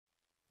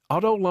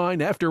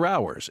Autoline After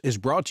Hours is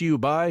brought to you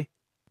by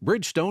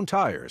Bridgestone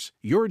Tires,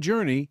 your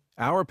journey,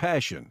 our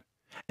passion,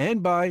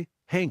 and by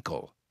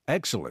Henkel.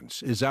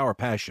 Excellence is our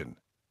passion.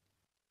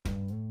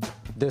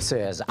 This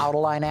is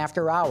Autoline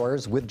After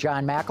Hours with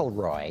John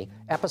McElroy,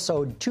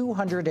 episode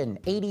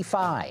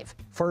 285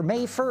 for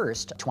May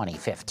 1st,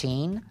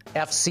 2015.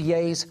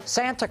 FCA's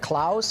Santa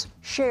Claus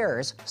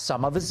shares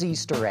some of his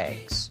Easter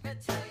eggs.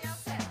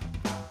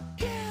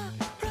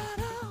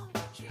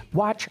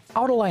 Watch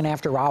Autoline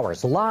After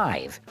Hours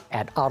live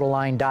at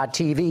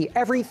Autoline.tv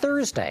every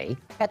Thursday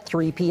at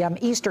 3 p.m.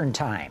 Eastern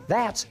Time.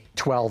 That's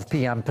 12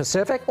 p.m.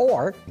 Pacific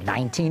or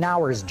 19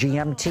 hours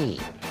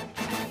GMT.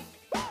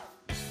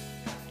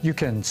 You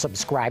can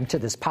subscribe to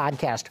this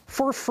podcast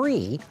for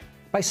free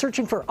by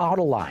searching for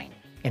Autoline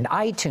in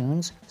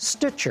iTunes,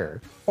 Stitcher,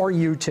 or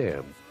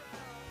YouTube.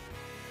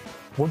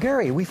 Well,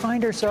 Gary, we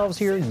find ourselves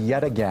here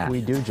yet again.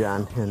 We do,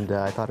 John, and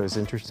I thought it was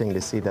interesting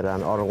to see that on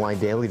Autoline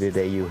Daily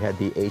today you had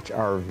the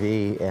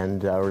HRV,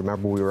 and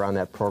remember we were on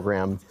that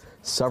program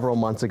several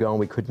months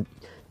ago, and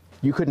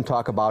you couldn't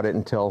talk about it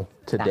until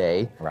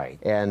today. Right.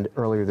 And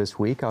earlier this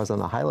week I was on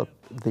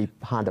the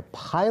Honda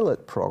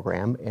Pilot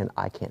program, and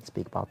I can't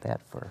speak about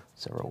that for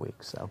several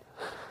weeks. So,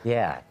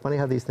 yeah, funny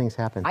how these things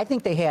happen. I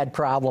think they had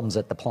problems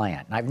at the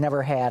plant. I've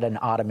never had an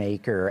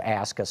automaker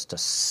ask us to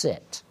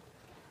sit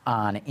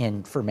on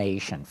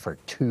information for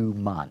 2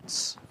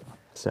 months.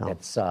 So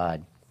it's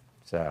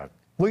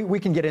we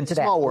can get into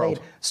Small that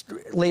world.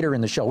 later in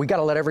the show. We got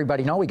to let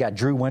everybody know we got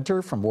Drew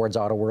Winter from Ward's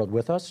Auto World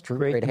with us. Drew,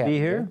 great to have be you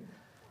here.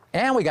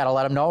 And we got to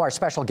let them know our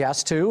special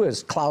guest too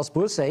is Klaus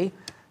Busse,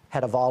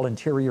 head of all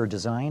interior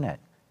design at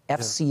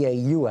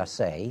FCA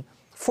USA,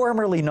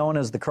 formerly known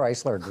as the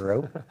Chrysler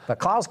Group. But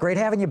Klaus, great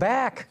having you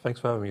back. Thanks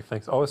for having me.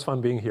 Thanks. Always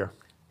fun being here.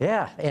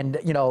 Yeah, and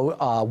you know,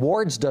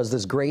 Ward's does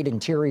this great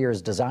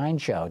interiors design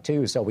show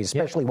too, so we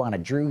especially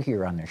wanted Drew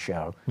here on the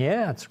show.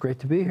 Yeah, it's great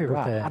to be here.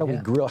 Wow, with that. how do we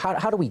grill?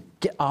 How do we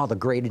get all the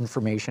great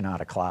information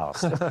out of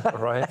Klaus?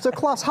 Right. So,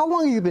 Klaus, how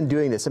long have you been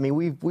doing this? I mean,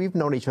 we've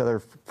known each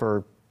other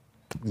for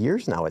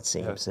years now, it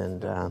seems. Yes.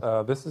 And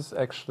this is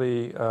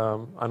actually,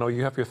 I know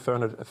you have your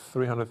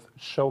 300th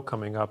show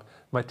coming up,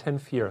 my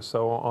 10th year.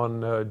 So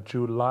on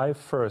July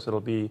 1st,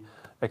 it'll be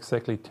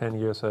exactly 10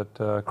 years at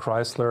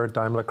Chrysler,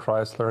 Daimler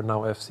Chrysler,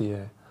 now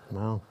FCA.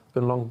 wow. It's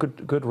been a long,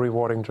 good,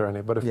 rewarding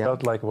journey, but it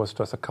felt like it was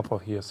just a couple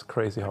of years.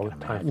 Crazy how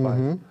time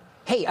flies.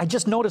 Hey, I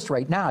just noticed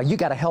right now you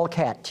got a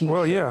Hellcat T-shirt.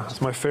 Well, yeah,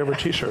 it's my favorite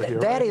T-shirt here.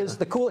 That right? is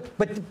the cool.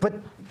 But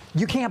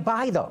you can't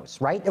buy those,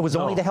 right? It was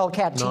only the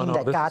Hellcat team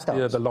that got those.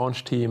 Yeah, the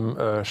launch team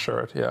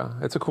shirt. Yeah,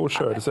 it's a cool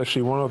shirt. It's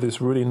actually one of these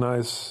really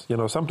nice. You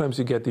know, sometimes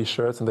you get these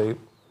shirts and they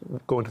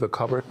go into the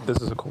cupboard. This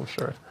is a cool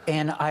shirt.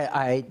 And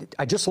I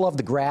just love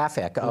the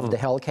graphic of the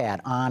Hellcat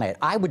on it.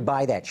 I would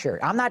buy that shirt.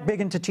 I'm not big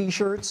into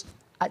T-shirts.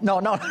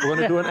 No. We're going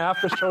to do an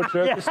after-show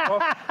jersey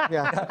swap?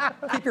 Yeah.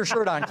 Keep your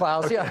shirt on,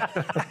 Klaus. Yeah.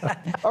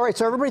 All right,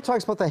 so everybody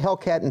talks about the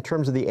Hellcat in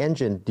terms of the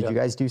engine. Did you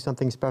guys do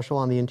something special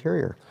on the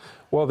interior?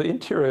 Well, the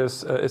interior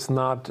is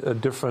not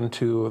different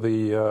to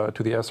the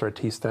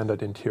SRT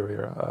standard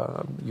interior.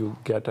 You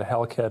get a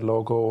Hellcat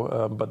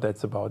logo, but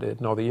that's about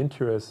it. No, the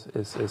interior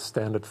is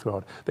standard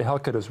throughout. The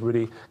Hellcat is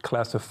really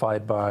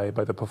classified by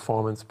the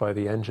performance, by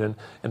the engine,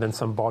 and then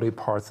some body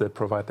parts that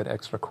provide that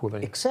extra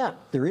cooling.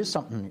 Except there is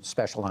something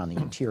special on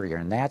the interior,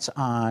 and that's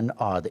on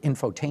the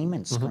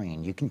infotainment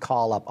screen. You can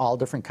call up all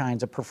different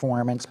kinds of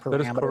performance parameters.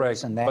 That is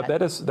correct, and that.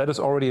 but that is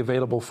already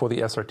available for the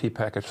SRT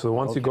package. So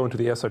once you go into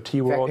the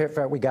SRT world,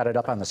 Here, we got it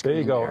up on the screen.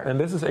 there you go, there. and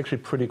this is actually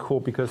pretty cool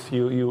because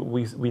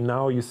we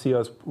now see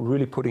us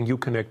really putting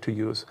Uconnect to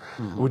use.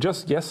 We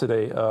just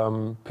yesterday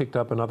picked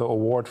up another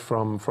award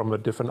from a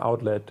different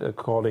outlet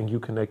calling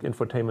Uconnect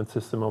Infotainment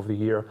System of the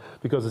Year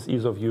because it's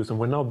ease of use, and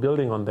we're now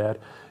building on that,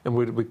 and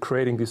we're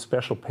creating these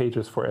special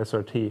pages for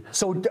SRT.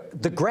 So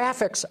the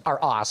graphics are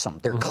awesome.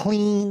 They're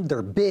clean,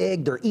 they're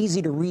big, they're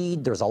easy to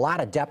read. There's a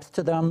lot of depth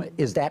to them.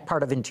 Is that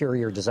part of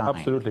interior design?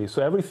 Absolutely.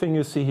 So everything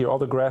you see here, all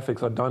the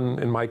graphics are done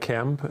in my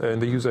camp, in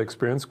the user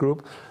experience group.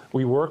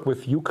 We work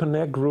with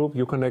Uconnect Group.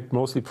 Uconnect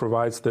mostly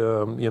provides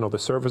the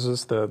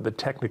services, the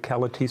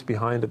technicalities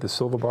behind it, the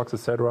silver box,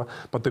 etc.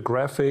 But the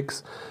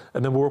graphics,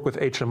 and then we work with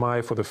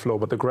HMI for the flow.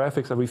 But the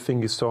graphics,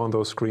 everything you saw on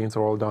those screens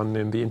are all done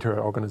in the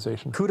interior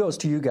organization. Kudos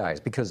to you guys,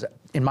 because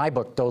in my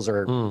book, those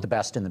are the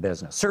best in the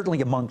business.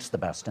 Certainly amongst the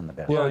best in the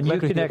business. Yeah, I'd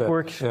like to hear that.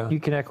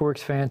 Uconnect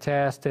works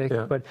fantastic.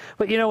 Yeah. But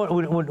you know,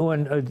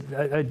 when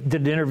I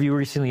did an interview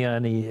recently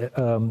on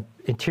the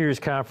interiors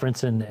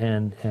conference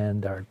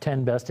and our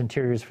 10 best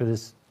interiors for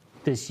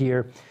this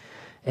year,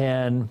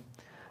 and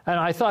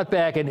I thought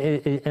back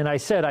and I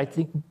said I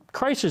think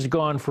Chrysler's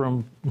gone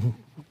from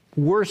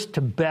worst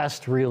to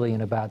best really in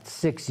about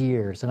 6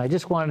 years, and I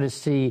just wanted to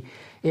see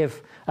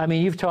I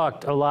mean, you've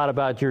talked a lot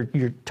about your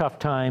tough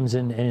times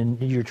and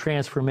your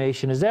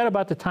transformation. Is that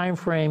about the time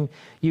frame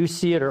you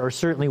see it, or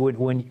certainly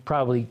when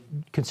probably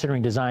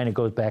considering design, it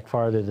goes back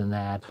farther than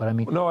that? But I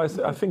mean, no, I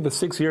think the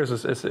 6 years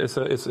is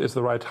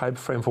the right time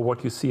frame for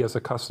what you see as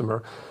a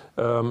customer,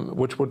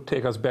 which would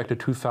take us back to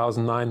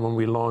 2009 when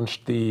we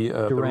launched the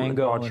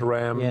Dodge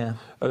Ram. Yeah.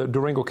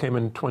 Durango came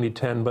in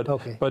 2010,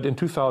 but in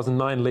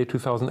 2009, late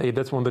 2008,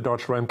 that's when the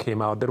Dodge Ram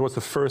came out. That was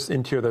the first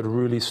interior that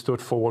really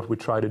stood for what we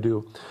try to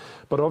do.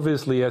 But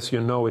obviously, as you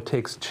know, it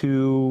takes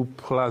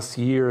 2+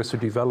 years to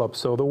develop.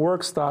 So the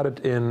work started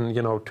in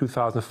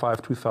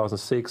 2005,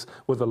 2006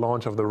 with the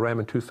launch of the Ram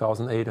in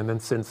 2008, and then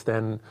since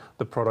then,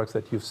 the products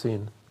that you've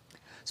seen.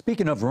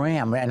 Speaking of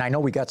Ram, and I know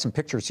we got some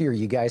pictures here,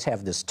 you guys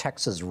have this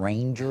Texas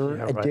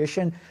Ranger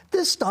edition. Right.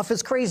 This stuff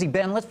is crazy,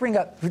 Ben. Let's bring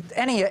up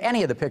any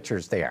of the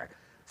pictures there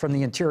from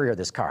the interior of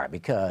this car,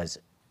 because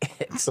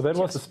so that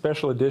was a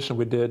special edition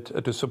we did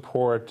to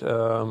support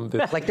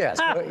like this.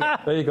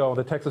 There you go,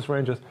 the Texas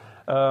Rangers.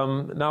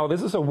 Now,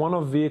 this is a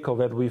one-off vehicle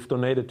that we've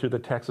donated to the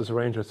Texas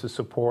Rangers to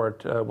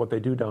support what they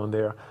do down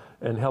there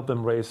and help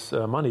them raise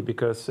money,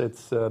 because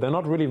they're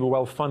not really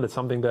well funded,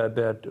 something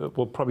that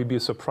will probably be a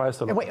surprise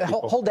to a lot of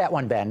people. Hold that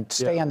one, Ben.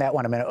 Stay on that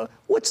one a minute.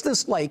 What's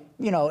this like?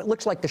 It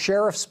looks like the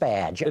sheriff's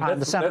badge on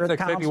the center of the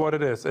console. That's exactly what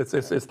it is.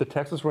 It's the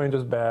Texas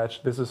Rangers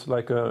badge. This is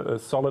like a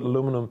solid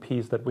aluminum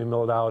piece that we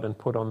milled out and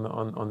put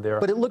on there.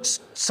 But it looks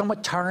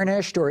somewhat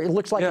tarnished, or it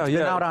looks like it's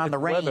been out on the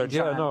range.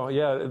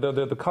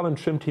 The color and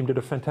trim team did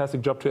a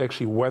fantastic job to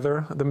actually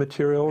weather the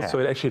material, so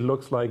it actually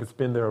looks like it's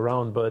been there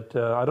around. But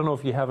I don't know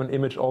if you have an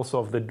image also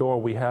of the door.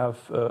 We have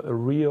a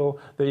real.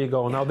 There you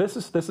go. Now this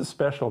is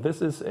special.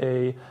 This is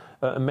a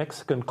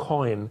Mexican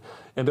coin,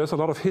 and there's a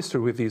lot of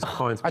history with these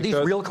coins. Are these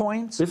real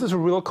coins? This is a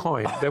real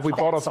coin that we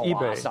bought off so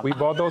eBay. Awesome. We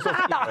bought those off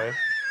eBay.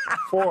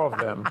 4 of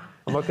them.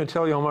 I'm not going to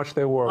tell you how much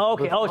they were.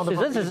 Okay. So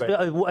this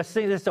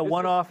is a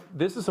one-off.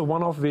 This is a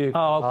one-off vehicle.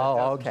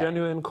 Okay.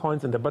 Genuine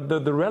coins in there. But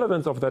the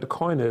relevance of that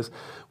coin is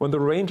when the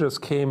Rangers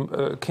came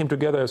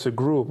together as a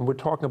group. And we're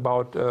talking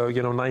about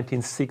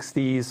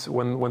 1960s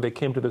when they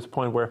came to this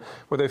point where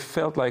they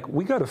felt like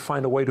we got to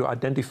find a way to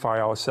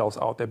identify ourselves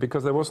out there,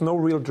 because there was no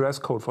real dress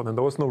code for them.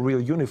 There was no real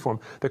uniform.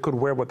 They could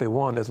wear what they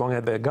want as long as they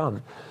had their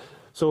gun.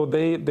 So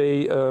they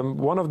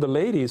one of the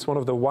ladies, one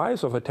of the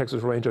wives of a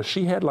Texas Ranger,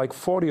 she had like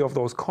 40 of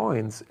those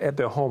coins at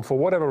their home for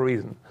whatever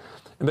reason.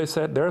 And they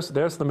said,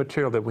 there's the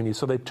material that we need.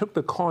 So they took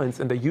the coins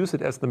and they used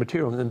it as the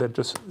material, and they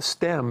just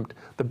stamped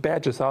the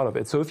badges out of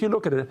it. So if you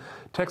look at a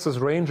Texas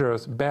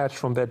Rangers badge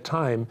from that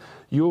time,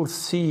 you'll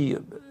see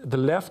the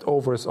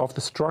leftovers of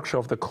the structure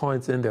of the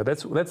coins in there.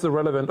 That's the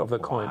relevant of the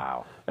coin.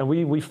 Wow. And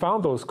we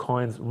found those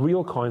coins,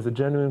 real coins, the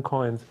genuine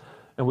coins,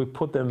 and we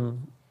put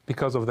them,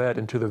 because of that,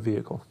 into the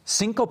vehicle.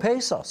 5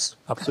 pesos.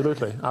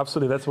 Absolutely,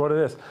 that's what it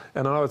is.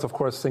 And I know it's of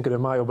course Cinco de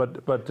Mayo,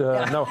 but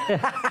no.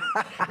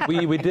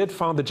 we did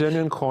found the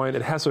genuine coin.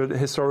 It has a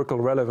historical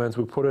relevance.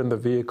 We put it in the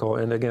vehicle,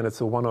 and again,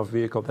 it's a one-off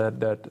vehicle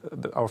that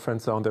our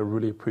friends down there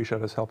really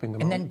appreciate us helping them.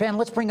 And then Ben,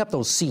 let's bring up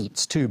those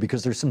seats too,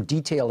 because there's some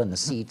detail in the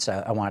seats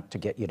I want to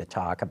get you to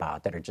talk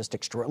about that are just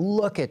extra.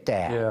 Look at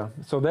that. Yeah.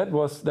 So that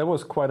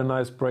was quite a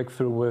nice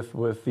breakthrough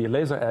with the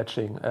laser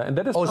etching, and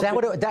that is. Oh, is that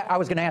what I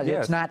was going to ask?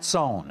 Yes. It's not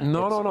sewn.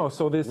 No.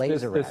 So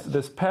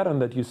this pattern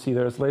that you see,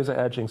 there's laser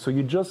etching. So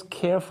you just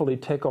carefully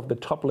take off the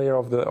top layer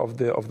of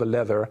the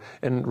leather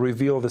and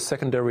reveal the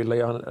secondary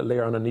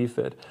layer underneath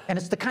it. And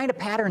it's the kind of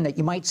pattern that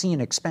you might see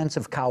in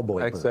expensive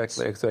cowboy boots.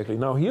 Exactly.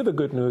 Now here the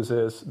good news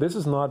is this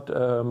is not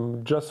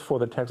just for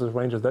the Texas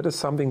Rangers. That is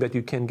something that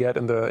you can get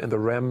in the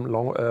Ram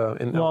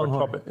in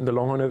the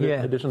Longhorn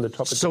edition. The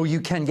top. So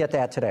you can get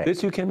that today.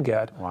 This you can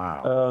get.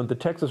 Wow. The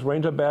Texas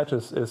Ranger badge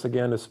is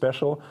again a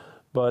special.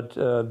 But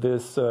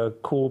this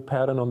cool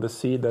pattern on the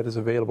seat, that is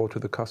available to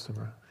the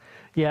customer.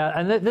 Yeah,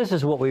 and this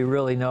is what we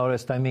really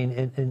noticed. I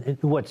mean,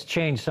 what's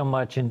changed so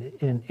much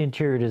in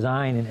interior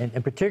design,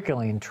 and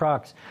particularly in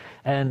trucks.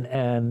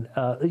 And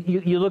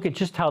you look at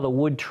just how the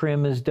wood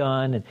trim is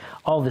done, and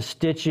all the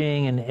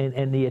stitching,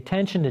 and the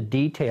attention to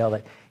detail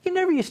that you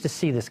never used to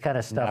see this kind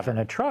of stuff in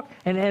a truck.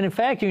 And in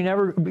fact, you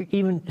never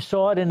even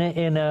saw it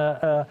in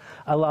a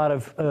lot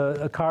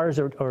of cars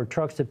or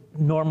trucks that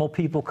normal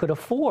people could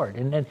afford.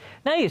 And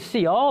now you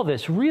see all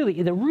this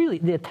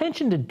the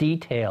attention to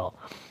detail,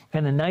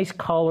 and the nice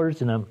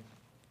colors, and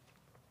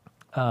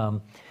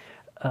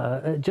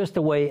just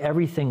the way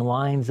everything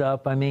lines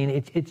up. I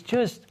mean, it's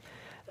just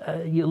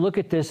you look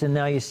at this, and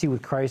now you see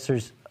with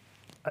Chrysler's.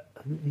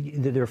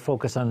 They're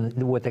focused on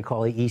what they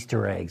call the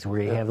Easter eggs, where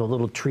you have the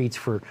little treats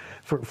for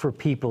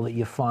people that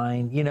you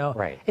find.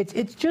 Right.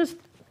 It's just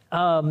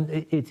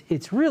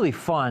it's really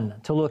fun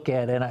to look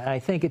at, and I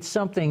think it's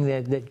something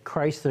that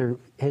Chrysler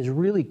has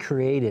really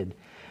created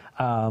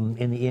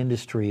in the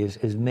industry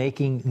is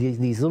making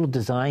these little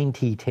design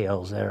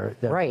details that are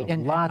right.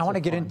 And I want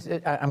to get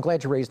into. I'm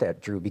glad you raised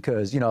that, Drew,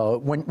 because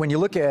when you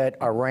look at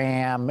a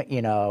Ram,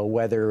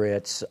 whether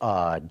it's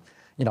a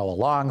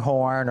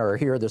Longhorn or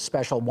here the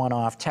special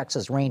one-off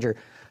Texas Ranger,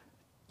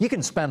 you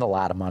can spend a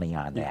lot of money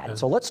on that. Yeah.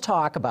 So let's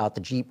talk about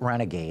the Jeep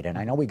Renegade, and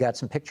I know we got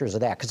some pictures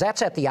of that, because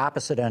that's at the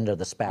opposite end of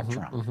the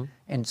spectrum.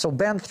 And so,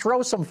 Ben,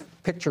 throw some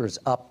pictures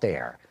up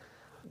there.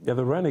 Yeah,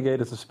 the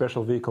Renegade is a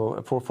special vehicle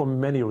for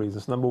many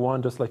reasons. Number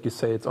one, just like you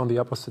say, it's on the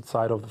opposite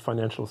side of the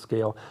financial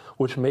scale,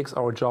 which makes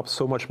our job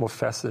so much more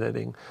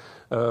fascinating.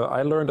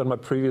 I learned at my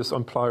previous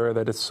employer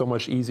that it's so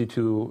much easy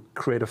to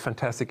create a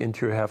fantastic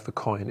interior, have the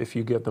coin. If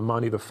you get the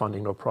money, the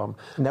funding, no problem.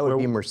 And that would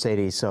be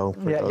Mercedes, so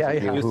for those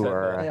of you who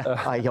are...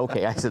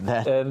 okay, I said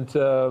that. And,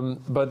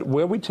 but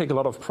where we take a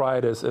lot of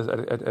pride is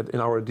in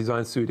our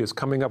design studios,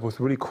 coming up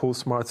with really cool,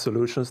 smart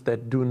solutions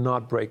that do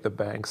not break the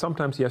bank.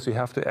 Sometimes, yes, you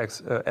have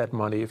to add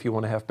money if you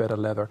want to have better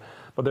leather.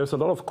 But there's a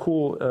lot of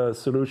cool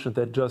solutions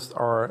that just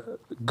are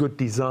good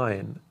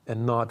design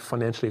and not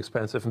financially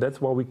expensive. And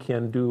that's why we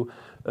can do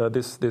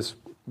this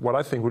what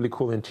I think really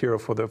cool interior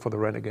for the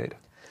Renegade.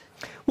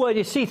 Well,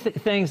 you see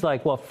things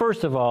like, well,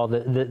 first of all,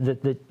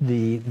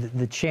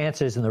 the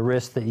chances and the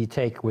risks that you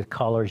take with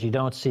colors, you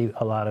don't see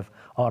a lot of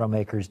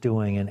automakers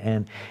doing,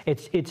 and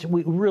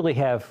we really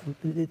have,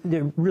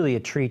 they're really a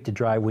treat to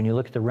drive when you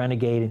look at the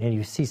Renegade and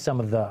you see some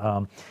of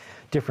the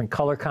different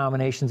color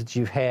combinations that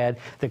you've had,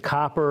 the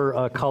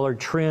copper colored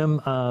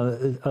trim,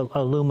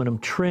 aluminum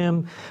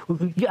trim.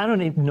 I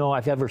don't even know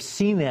I've ever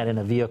seen that in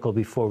a vehicle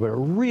before, but it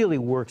really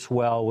works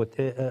well with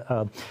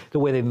the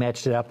way they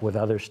matched it up with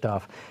other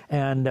stuff.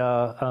 And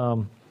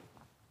what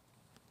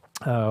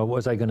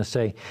was I going to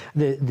say?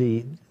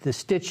 The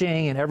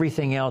stitching and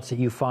everything else that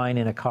you find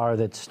in a car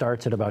that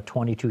starts at about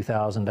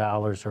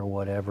 $22,000 or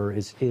whatever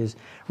is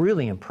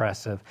really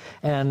impressive.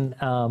 And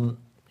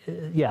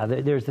yeah,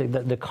 there's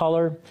the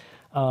color.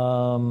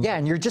 Yeah,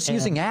 and you're just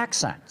using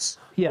accents.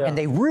 Yeah. And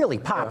they really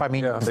pop. Yeah, I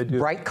mean, they do.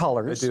 bright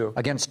colors They do.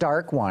 against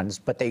dark ones,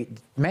 but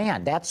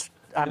that's,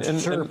 I'm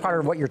sure, part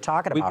of what you're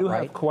talking about, We do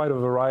right? have quite a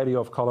variety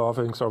of color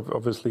offerings.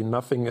 Obviously,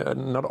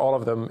 not all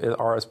of them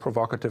are as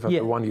provocative as the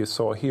one you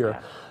saw here.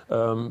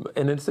 Yeah.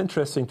 And it's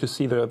interesting to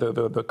see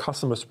the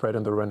customer spread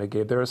in the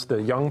Renegade. There's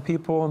the young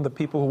people and the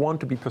people who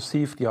want to be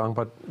perceived young,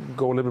 but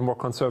go a little bit more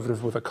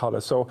conservative with the color.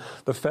 So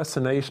the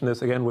fascination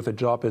is, again, with the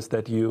job is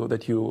that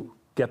you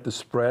get the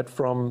spread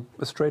from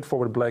a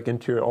straightforward black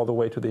interior all the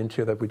way to the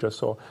interior that we just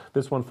saw.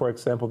 This one, for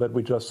example, that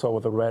we just saw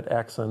with the red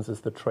accents is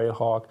the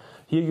Trailhawk.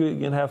 Here you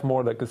can have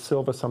more like a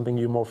silver, something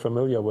you're more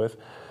familiar with.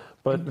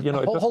 But, you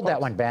know, hold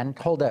that one, Ben.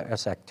 Hold that a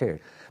sec, too.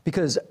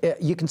 Because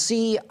you can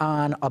see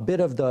on a bit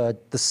of the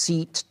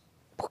seat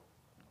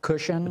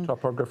cushion. The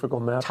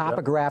topographical map.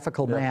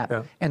 Topographical map.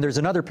 Yeah. And there's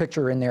another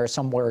picture in there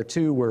somewhere,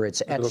 too, where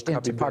it's etched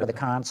into part of the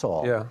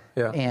console. Yeah,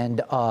 yeah.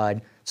 And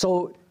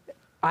so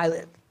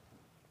I...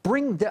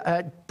 Bring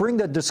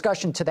the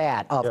discussion to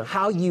that of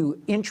how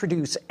you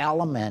introduce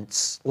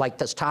elements like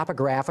this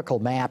topographical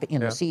map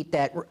in the seat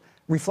that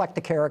reflect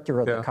the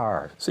character of the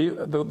car. See,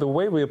 the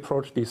way we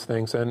approach these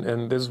things,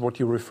 and this is what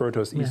you refer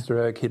to as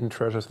Easter egg, hidden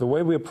treasures, the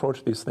way we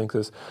approach these things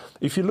is,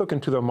 if you look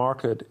into the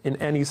market in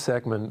any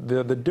segment,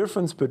 the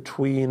difference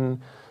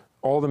between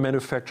all the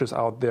manufacturers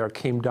out there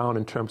came down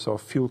in terms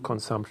of fuel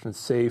consumption,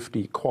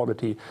 safety,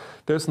 quality.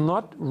 There's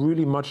not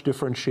really much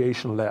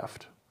differentiation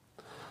left.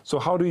 So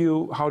how do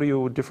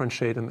you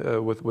differentiate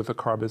with the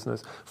car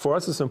business? For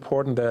us, it's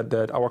important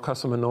that our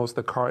customer knows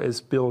the car is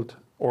built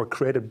or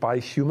created by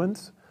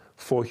humans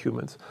for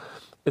humans.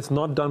 It's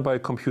not done by a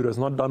computer. It's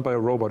not done by a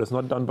robot. It's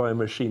not done by a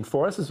machine.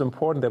 For us, it's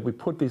important that we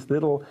put these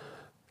little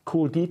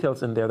cool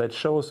details in there that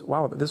shows,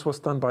 wow, this was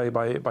done by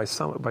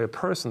a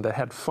person that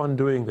had fun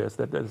doing this,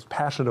 that is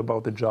passionate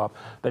about the job,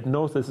 that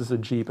knows this is a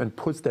Jeep and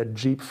puts that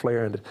Jeep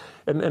flair in it.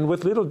 And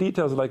with little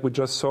details like we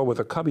just saw with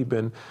a cubby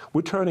bin,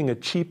 we're turning a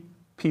cheap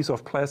piece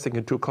of plastic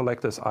into a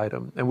collector's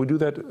item. And we do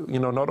that, you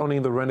know, not only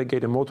in the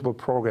Renegade, in multiple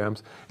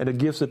programs, and it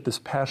gives it this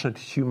passionate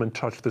human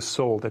touch, the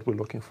soul that we're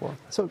looking for.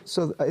 So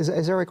as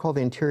I recall,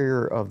 the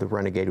interior of the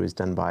Renegade was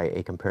done by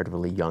a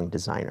comparatively young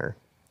designer.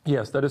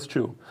 Yes, that is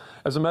true.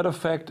 As a matter of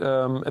fact,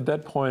 at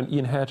that point,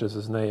 Ian Hedge is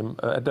his name.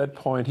 At that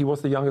point, he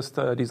was the youngest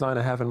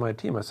designer I have in my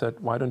team. I said,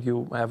 why don't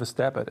you have a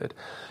stab at it?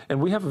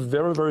 And we have a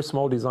very, very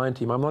small design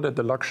team. I'm not at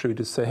the luxury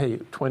to say, hey,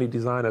 20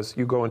 designers,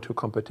 you go into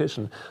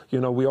competition.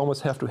 You know, we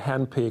almost have to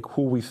handpick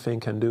who we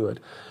think can do it.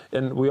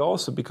 And we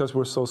also, because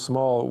we're so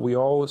small, we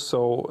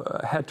also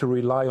had to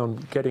rely on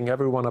getting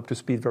everyone up to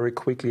speed very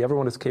quickly.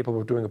 Everyone is capable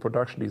of doing a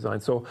production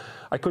design. So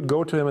I could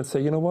go to him and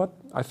say, you know what,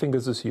 I think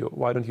this is you.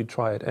 Why don't you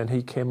try it? And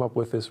he came up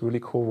with this really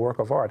cool work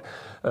of art.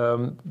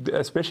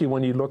 Especially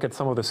when you look at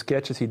some of the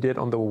sketches he did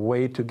on the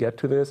way to get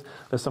to this,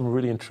 there's some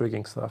really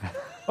intriguing stuff.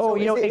 Oh,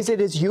 you know, is it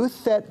his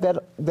youth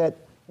that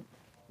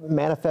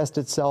manifests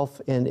itself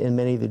in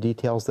many of the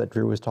details that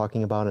Drew was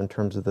talking about in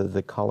terms of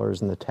the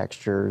colors and the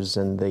textures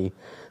and the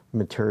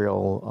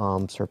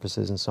material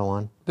surfaces and so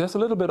on? There's a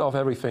little bit of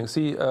everything.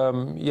 See,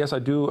 yes, I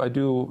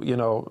do, you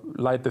know,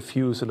 light the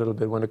fuse a little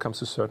bit when it comes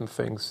to certain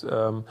things.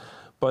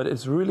 But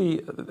it's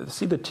really,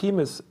 see, the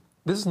team is,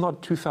 this is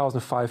not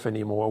 2005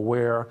 anymore,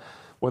 where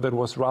whether it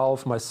was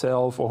Ralph,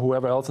 myself, or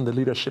whoever else in the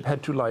leadership,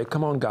 had to like,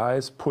 come on,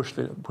 guys, push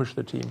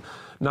the team.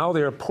 Now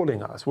they're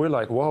pulling us. We're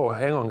like, whoa,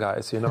 hang on,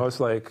 guys. It's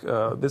like,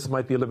 this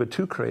might be a little bit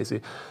too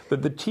crazy.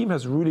 The team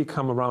has really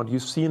come around.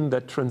 You've seen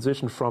that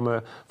transition from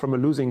a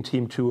losing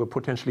team to a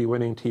potentially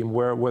winning team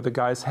where the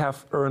guys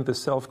have earned the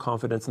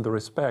self-confidence and the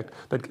respect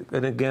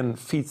that again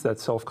feeds that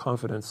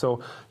self-confidence. So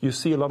you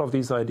see a lot of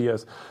these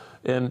ideas.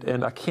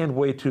 And I can't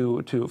wait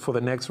for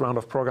the next round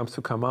of programs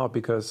to come out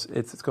because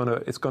it's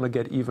gonna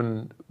get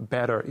even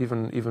better,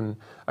 even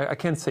I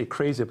can't say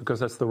crazier because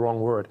that's the wrong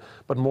word,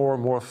 but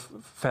more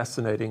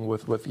fascinating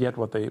with yet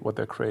what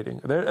they're creating.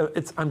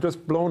 I'm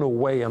just blown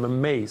away. I'm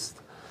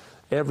amazed.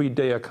 Every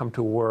day I come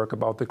to work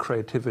about the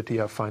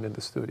creativity I find in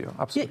the studio.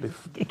 Absolutely.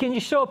 Yeah, can you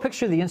show a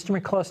picture of the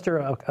instrument cluster,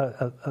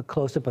 a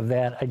close-up of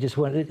that? I just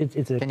want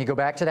Can you go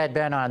back to that,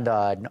 Ben, on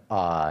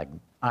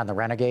the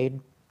Renegade,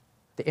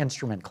 the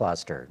instrument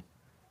cluster?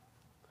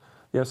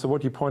 Yeah, so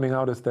what you're pointing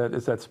out is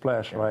that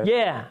splash, right?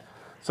 Yeah.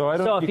 So I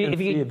don't know if you can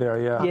see it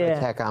there, yeah. The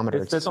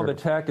tachometer. That's on the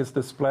tach is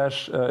the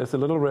splash, it's a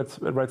little red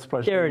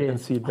splash. There it is. You can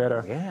see it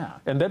better. Oh, yeah.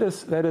 And that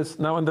is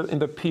now in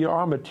the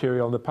PR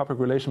material, in the public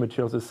relation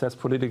materials, it says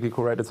politically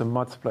correct, it's a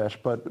mud splash.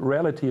 But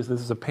reality is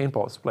this is a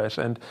paintball splash.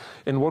 And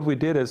what we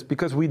did is,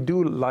 because we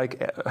do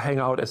like hang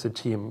out as a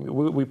team,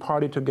 we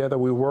party together,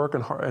 we work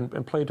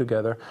and play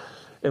together.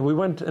 And we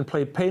went and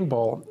played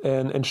paintball,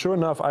 and sure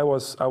enough, I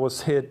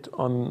was hit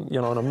on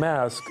a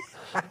mask.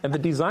 And the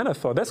designer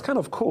thought, that's kind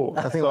of cool.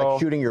 Nothing like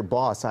shooting your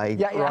boss. Right,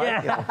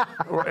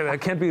 that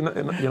can't be,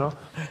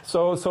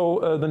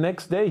 So the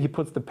next day, he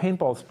puts the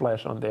paintball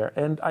splash on there.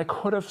 And I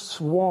could have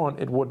sworn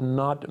it would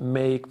not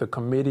make the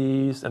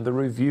committees and the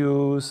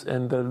reviews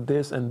and the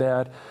this and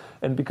that.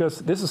 And because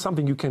this is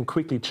something you can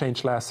quickly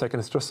change last second,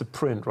 it's just a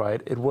print,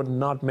 right? It would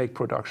not make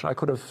production. I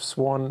could have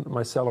sworn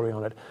my salary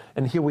on it.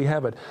 And here we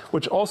have it,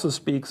 which also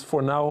speaks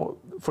for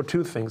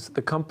two things.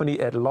 The company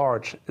at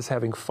large is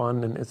having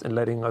fun and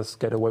letting us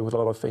get away with a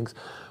lot of things,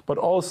 but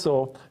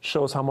also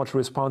shows how much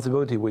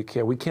responsibility we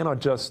care. We cannot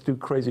just do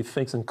crazy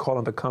things and call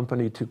on the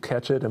company to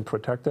catch it and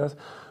protect us.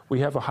 We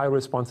have a high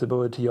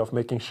responsibility of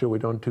making sure we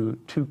don't do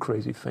too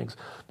crazy things.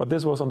 But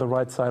this was on the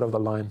right side of the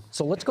line.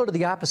 So let's go to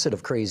the opposite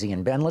of crazy.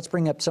 And Ben, let's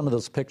bring up some of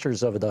those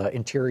pictures of the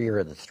interior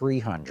of the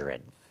 300.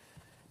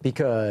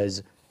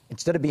 Because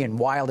instead of being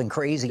wild and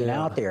crazy and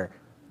out there,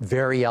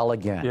 very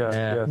elegant.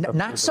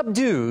 Not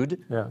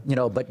subdued,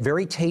 but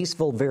very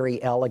tasteful,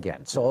 very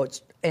elegant. So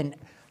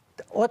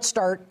let's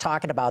start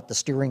talking about the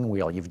steering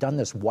wheel. You've done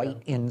this white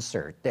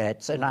insert.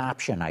 That's an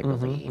option, I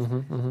believe.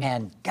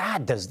 And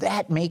God, does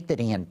that make the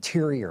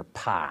interior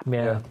pop?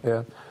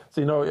 Yeah.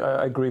 So,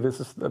 I agree.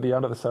 This is the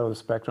other side of the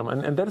spectrum.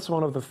 And that is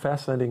one of the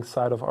fascinating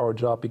side of our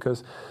job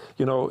because,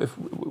 if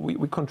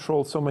we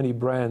control so many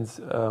brands,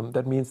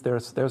 that means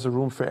there's a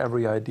room for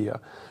every idea.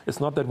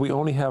 It's not that we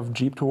only have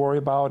Jeep to worry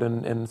about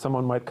and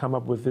someone might come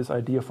up with this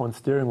idea for a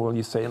steering wheel and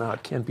you say, no,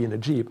 it can't be in a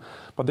Jeep.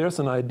 But there's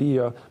an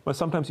idea, but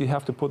sometimes you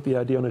have to put the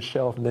idea on a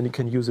shelf and then you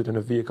can use it in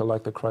a vehicle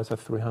like the Chrysler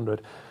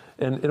 300.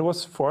 And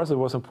for us, it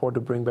was important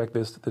to bring back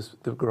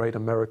the great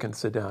American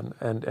sedan.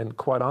 And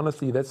quite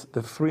honestly, the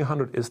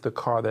 300 is the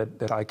car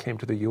that I came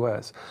to the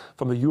U.S.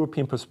 From the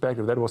European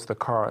perspective, that was the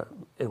car.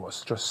 It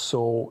was just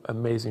so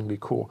amazingly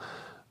cool.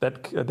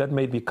 That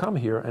made me come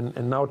here.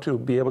 And now to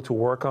be able to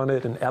work on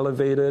it and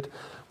elevate it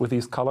with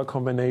these color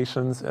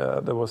combinations,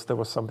 there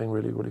was something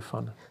really, really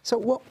fun.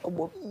 So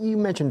you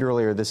mentioned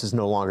earlier this is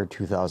no longer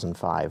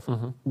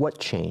 2005. What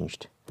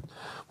changed?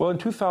 Well, in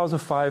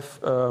 2005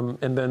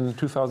 and then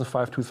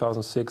 2005,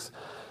 2006,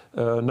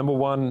 number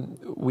one,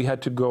 we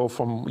had to go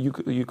from,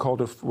 you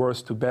called it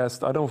worst to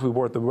best. I don't know if we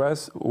were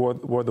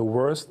the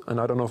worst,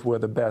 and I don't know if we're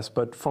the best,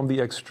 but from the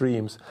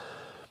extremes,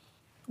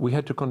 we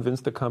had to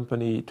convince the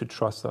company to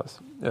trust us.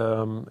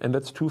 And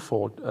that's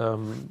twofold.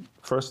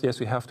 First, yes,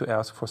 we have to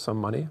ask for some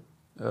money.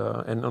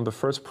 And on the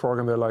first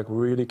program, they're like,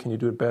 really, can you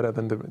do it better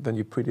than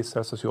your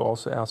predecessors? You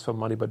also asked for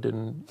money, but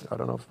didn't, I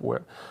don't know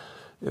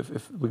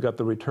if we got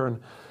the return.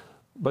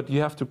 But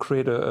you have to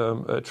create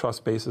a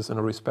trust basis and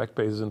a respect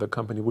basis in the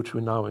company, which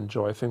we now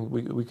enjoy. I think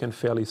we can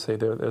fairly say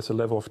there's a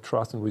level of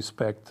trust and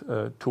respect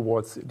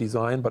towards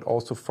design, but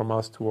also from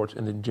us towards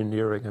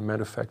engineering and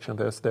manufacturing.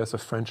 There's a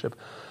friendship.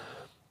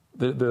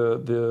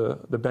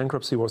 The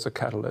bankruptcy was a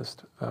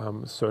catalyst,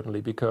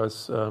 certainly,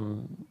 because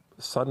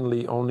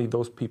suddenly only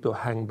those people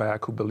hang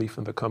back who believe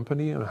in the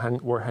company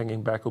and were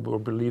hanging back who were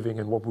believing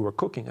in what we were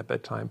cooking at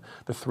that time.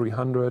 The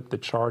 300, the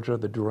Charger,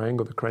 the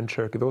Durango, the Grand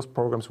Cherokee, those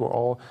programs were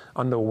all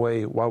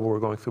underway while we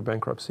were going through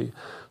bankruptcy.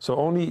 So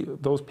only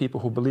those people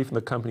who believe in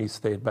the company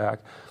stayed back.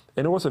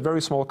 And it was a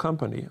very small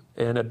company.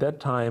 And at that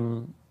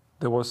time,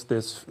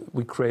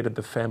 we created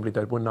the family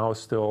that we're now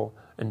still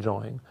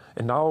enjoying.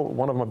 And now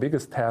one of my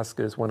biggest tasks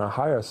is when I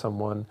hire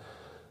someone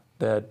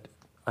that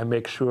I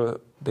make sure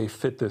they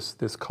fit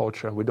this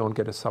culture and we don't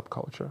get a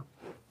subculture.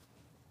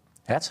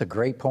 That's a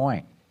great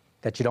point,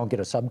 that you don't get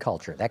a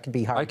subculture. That can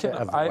be hard to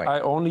avoid.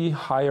 I only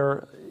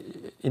hire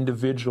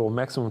individual,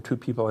 maximum 2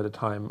 people at a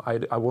time.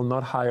 I will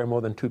not hire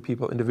more than 2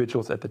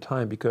 individuals at the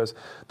time, because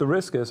the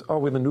risk is, oh,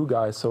 we're the new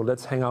guys, so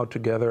let's hang out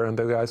together, and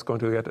the guys going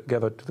to get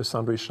together to the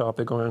sundry shop,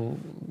 they're going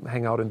to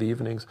hang out in the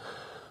evenings.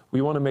 We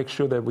want to make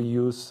sure that we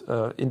use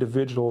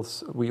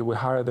individuals, we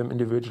hire them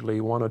individually,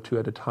 1 or 2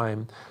 at a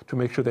time, to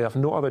make sure they have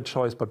no other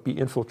choice but be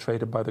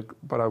infiltrated by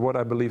what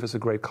I believe is a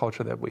great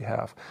culture that we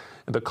have.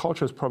 And the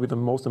culture is probably the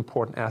most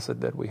important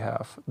asset that we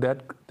have.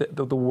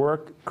 The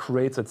work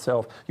creates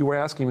itself. You were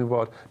asking me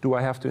about, do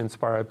I have to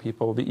inspire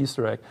people? The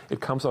Easter egg,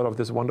 it comes out of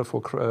this wonderful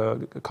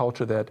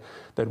culture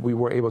that we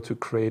were able to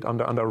create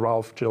under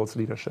Ralph Gill's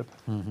leadership.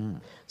 Mm-hmm.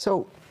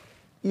 So,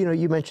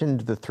 you mentioned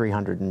the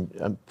 300,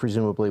 and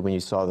presumably when you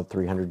saw the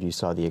 300, you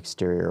saw the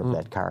exterior of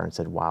that car and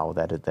said, wow,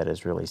 that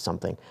is really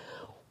something.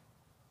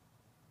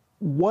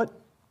 What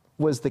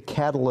was the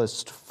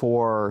catalyst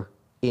for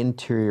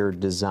interior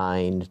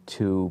design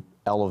to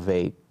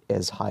elevate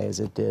as high as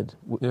it did,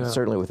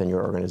 certainly within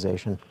your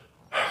organization?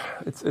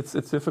 It's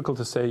difficult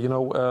to say.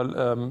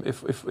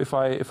 If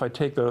I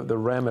take the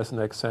RAM as an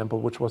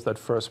example, which was that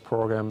first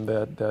program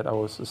that I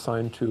was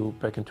assigned to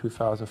back in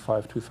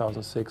 2005,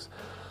 2006,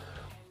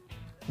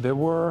 there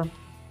were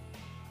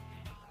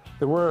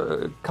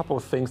a couple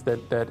of things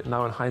that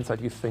now in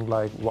hindsight you think,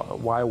 like,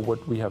 why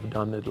would we have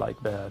done it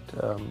like that?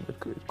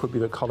 It could be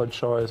the color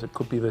choice, it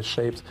could be the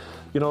shapes.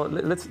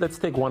 Let's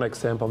take one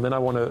example, and then I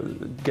want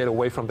to get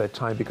away from that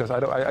time, because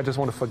I just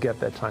want to forget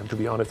that time, to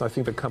be honest. I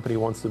think the company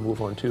wants to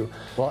move on too.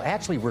 Well,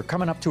 actually, we're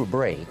coming up to a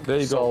break. There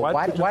you so go.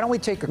 Why don't we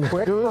take a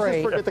quick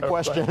break? Forget the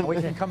question. We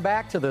can come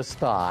back to this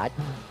thought,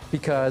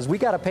 because we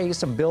got to pay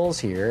some bills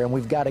here, and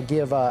we've got to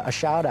give a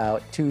shout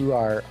out to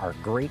our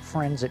great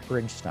friends at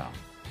Bridgestone.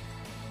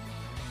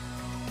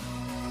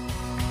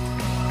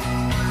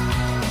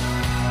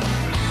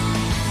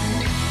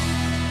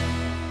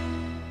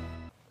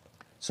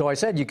 So I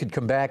said you could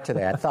come back to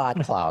that thought,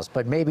 Klaus,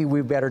 but maybe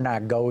we better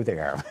not go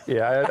there.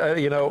 Yeah,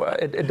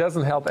 it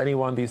doesn't help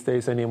anyone these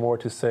days anymore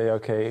to say,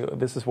 okay,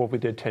 this is what we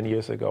did 10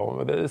 years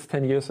ago. This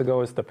 10 years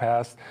ago is the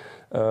past.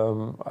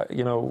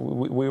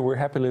 We're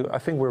happily, I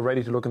think we're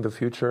ready to look in the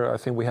future. I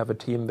think we have a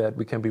team that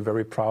we can be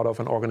very proud of,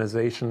 an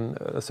organization,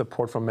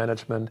 support from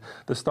management.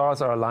 The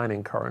stars are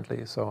aligning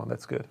currently, so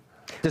that's good.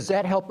 Does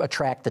that help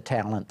attract the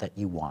talent that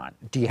you want?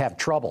 Do you have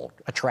trouble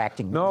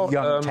attracting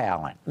young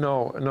talent?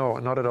 No,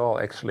 not at all,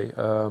 actually.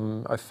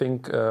 I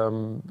think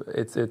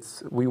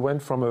we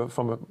went from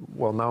a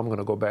well, now I'm going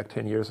to go back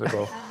 10 years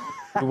ago.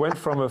 We went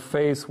from a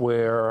phase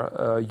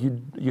where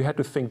you had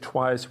to think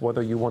twice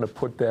whether you want to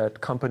put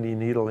that company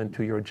needle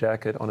into your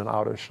jacket on an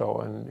auto show,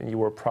 and you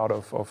were proud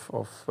of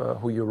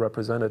who you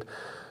represented,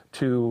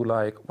 to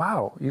like,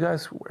 wow, you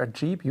guys at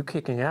Jeep, you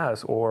kicking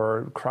ass,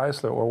 or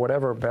Chrysler, or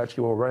whatever badge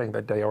you were wearing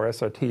that day, or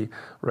SRT,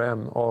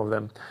 Ram, all of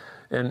them.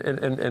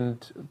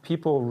 And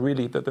people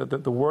really,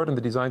 the word in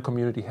the design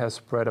community has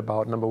spread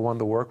about, number one,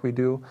 the work we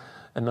do,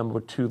 and number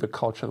two, the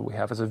culture that we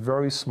have. It's a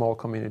very small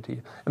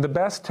community. And the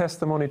best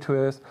testimony to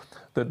it is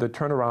the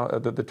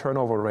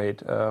turnover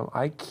rate.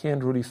 I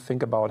can't really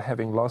think about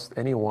having lost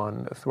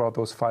anyone throughout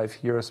those 5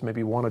 years,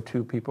 maybe 1 or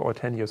 2 people, or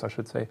 10 years, I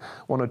should say,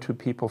 1 or 2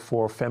 people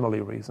for family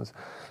reasons,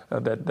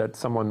 that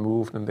someone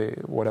moved and they,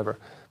 whatever.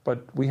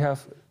 But we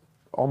have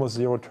almost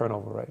 0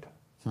 turnover rate.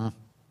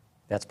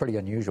 That's pretty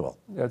unusual.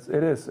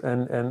 It is,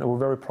 and we're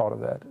very proud of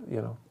that,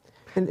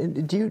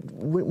 And do you,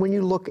 when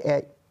you look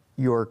at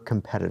your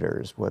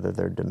competitors, whether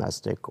they're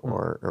domestic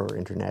or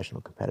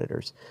international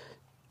competitors,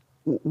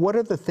 what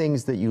are the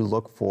things that you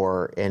look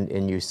for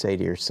and you say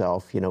to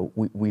yourself,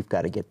 we've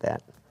got to get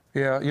that?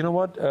 Yeah, you know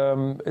what?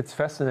 It's a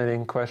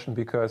fascinating question,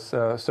 because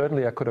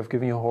certainly I could have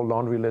given you a whole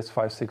laundry list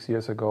 5-6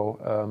 years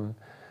ago.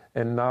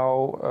 And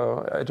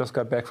now I just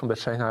got back from the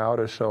Shanghai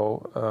Auto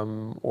Show,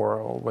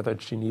 or whether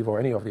it's Geneva or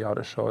any of the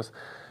auto shows.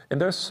 And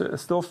there's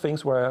still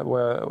things where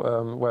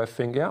I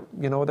think, yeah,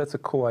 that's a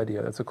cool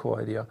idea. That's a cool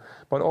idea.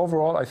 But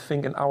overall, I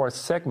think in our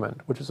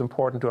segment, which is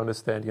important to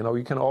understand,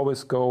 you can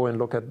always go and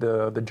look at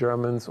the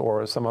Germans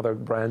or some other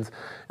brands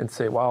and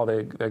say, wow,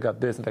 they got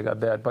this and they got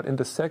that. But in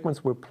the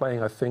segments we're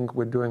playing, I think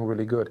we're doing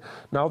really good.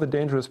 Now the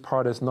dangerous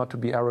part is not to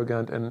be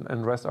arrogant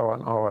and rest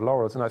on our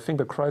laurels. And I think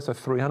the Chrysler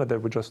 300 that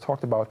we just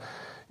talked about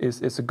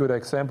is a good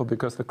example,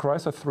 because the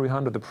Chrysler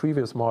 300, the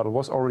previous model,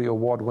 was already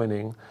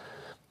award-winning,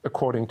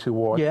 according to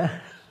Ward. Yeah.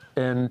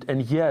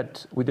 And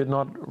yet, we did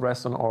not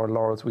rest on our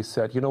laurels. We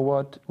said, you know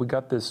what? We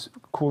got this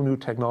cool new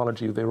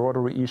technology, the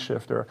rotary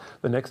E-shifter,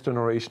 the next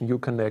generation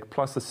U-Connect,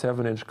 plus the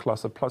 7-inch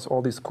cluster, plus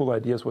all these cool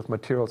ideas with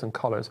materials and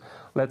colors.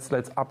 Let's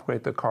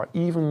upgrade the car,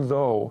 even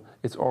though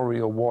it's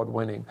already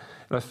award-winning.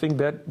 And I think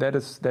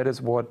that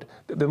is what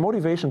the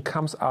motivation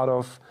comes out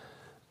of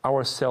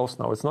ourselves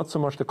now. It's not so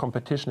much the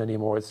competition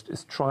anymore.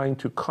 It's trying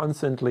to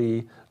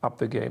constantly up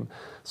the game.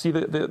 See,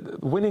 the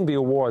winning the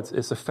awards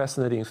is a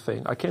fascinating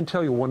thing. I can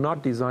tell you, we're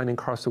not designing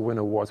cars to win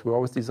awards. We're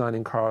always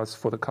designing cars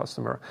for the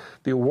customer.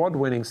 The award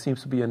winning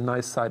seems to be a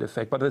nice side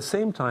effect, but at the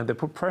same time, they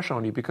put pressure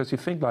on you, because you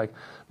think like,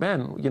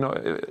 man,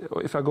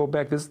 if I go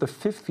back, this is the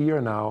 5th year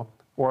now,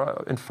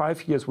 or in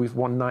 5 years we've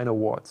won 9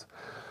 awards,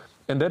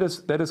 and that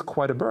is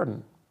quite a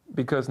burden.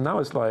 because now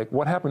it's like,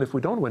 what happened if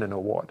we don't win an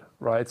award,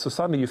 right? So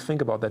suddenly you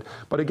think about that.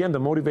 But again, the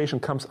motivation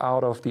comes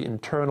out of the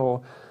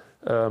internal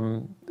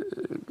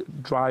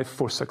drive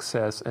for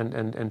success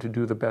and to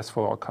do the best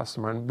for our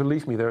customer. And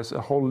believe me, there's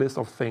a whole list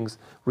of things,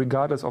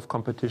 regardless of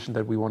competition,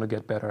 that we want to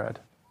get better at.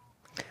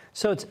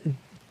 So it's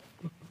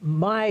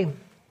my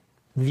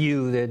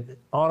view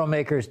that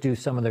automakers do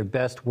some of their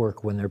best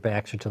work when their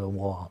backs are to the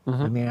wall.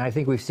 I mean, I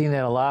think we've seen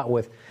that a lot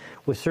with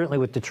certainly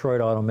with Detroit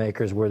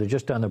automakers, where they're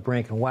just on the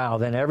brink, and wow,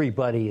 then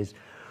everybody is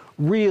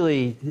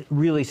really,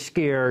 really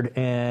scared,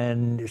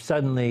 and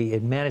suddenly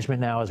management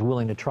now is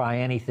willing to try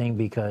anything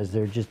because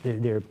they're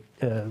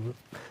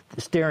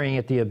staring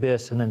at the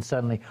abyss, and then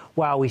suddenly,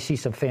 wow, we see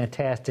some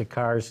fantastic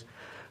cars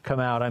come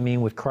out. I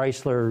mean, with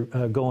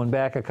Chrysler going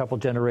back a couple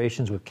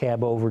generations with cab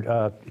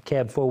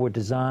forward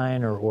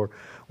design or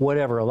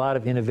whatever, a lot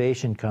of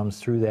innovation comes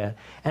through that.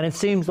 And it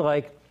seems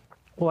like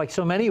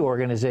so many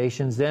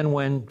organizations, then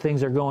when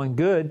things are going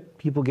good,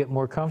 people get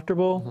more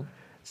comfortable.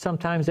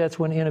 Sometimes that's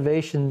when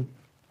innovation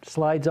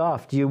slides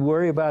off. Do you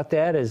worry about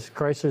that as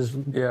Chrysler's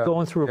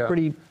going through a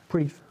pretty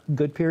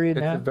good period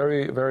now? It's a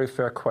very, very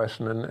fair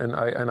question, and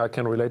I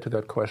can relate to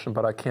that question,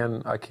 but I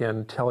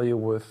can tell you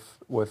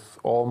with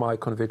all my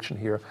conviction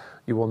here,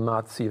 you will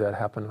not see that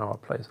happen in our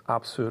place.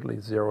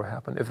 Absolutely zero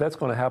happen. If that's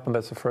going to happen,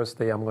 that's the first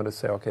day I'm going to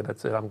say, okay,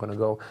 that's it, I'm going to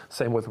go.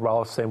 Same with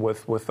Ralph, same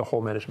with the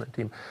whole management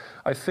team.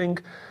 I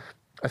think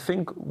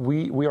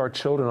we are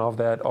children of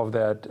that.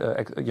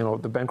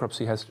 The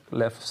bankruptcy has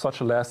left such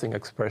a lasting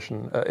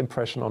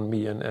impression on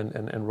me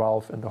and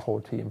Ralph and the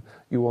whole team.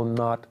 You will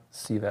not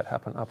see that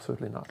happen.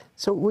 Absolutely not.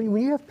 So when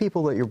you have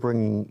people that you're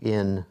bringing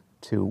in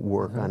to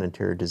work on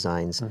interior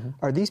designs,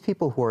 are these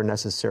people who are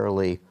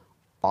necessarily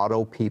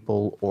auto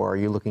people, or are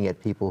you looking at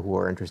people who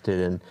are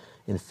interested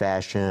in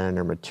fashion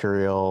or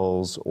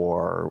materials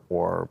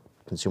or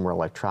consumer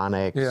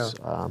electronics?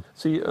 Yeah.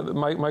 See,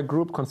 my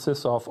group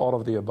consists of all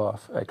of the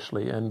above,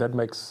 actually, and that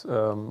makes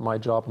my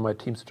job and my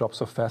team's job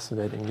so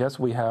fascinating. Yes,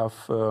 we have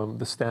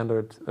the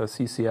standard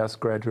CCS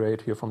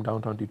graduate here from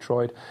downtown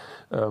Detroit,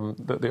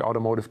 the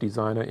automotive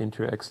designer,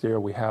 interior,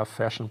 exterior. We have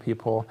fashion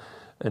people.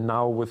 And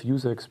now with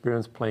user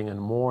experience playing a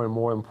more and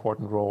more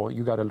important role,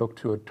 you got to look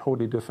to a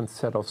totally different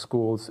set of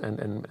schools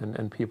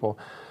and people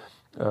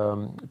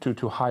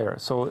to hire.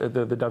 So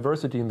the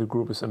diversity in the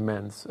group is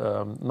immense,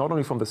 not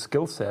only from the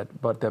skill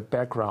set, but their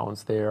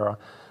backgrounds. They're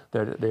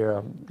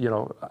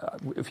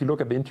if you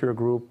look at the interior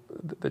group,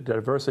 the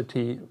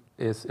diversity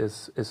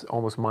is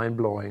almost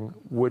mind-blowing,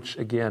 which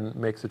again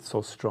makes it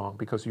so strong,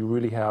 because you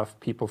really have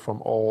people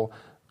from all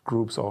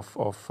groups of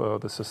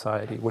the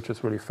society, which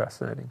is really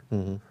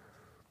fascinating.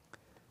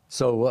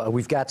 So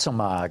we've got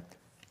some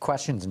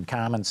questions and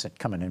comments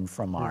coming in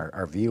from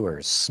our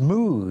viewers.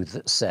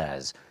 Smooth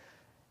says,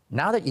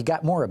 now that you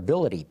got more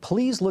ability,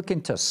 please look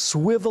into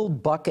swivel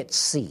bucket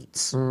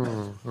seats.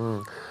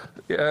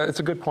 Yeah,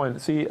 it's a good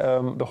point. See,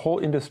 the whole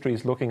industry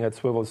is looking at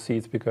swivel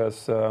seats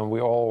because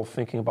we're all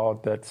thinking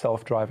about that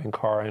self-driving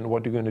car and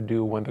what you're going to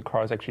do when the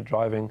car is actually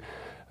driving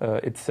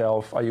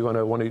itself. Do you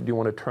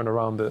want to turn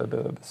around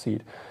the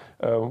seat?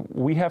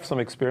 We have some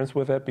experience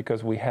with that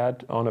because we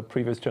had on a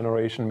previous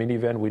generation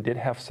minivan, we did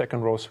have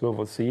second row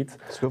swivel seats.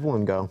 Swivel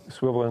and go.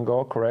 Swivel and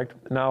go, correct.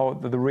 Now,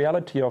 the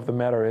reality of the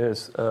matter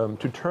is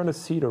to turn a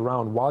seat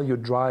around while you're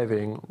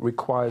driving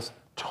requires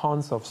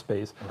tons of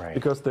space,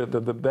 because the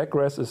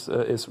backrest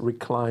is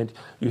reclined.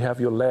 You have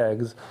your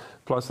legs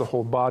plus the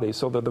whole body,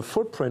 so that the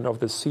footprint of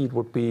the seat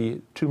would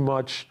be too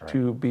much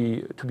to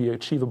be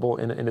achievable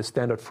in a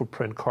standard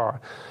footprint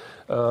car.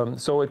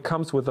 So it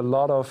comes with a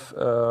lot of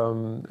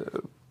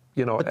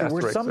but there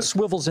were some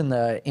swivels in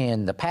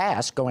the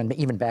past, going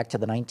even back to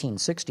the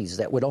 1960s,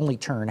 that would only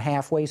turn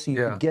halfway, so you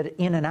could get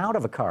in and out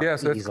of a car.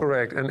 Yes, that's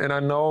correct. And I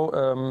know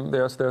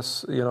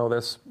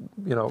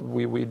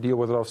we deal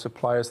with a lot of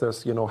suppliers.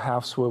 There's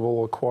half swivel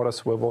or quarter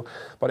swivel,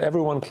 but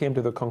everyone came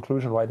to the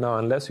conclusion right now,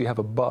 unless you have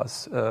a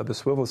bus, the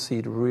swivel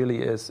seat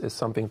really is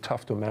something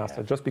tough to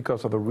master, just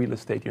because of the real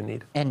estate you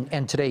need.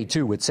 And today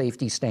too, with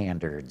safety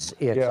standards,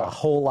 it's a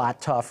whole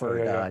lot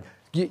tougher.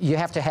 You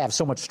have to have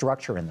so much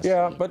structure in the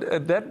seat.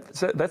 But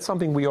that's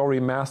something we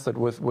already mastered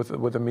with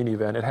the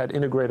minivan. It had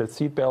integrated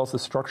seat belts. The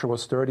structure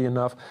was sturdy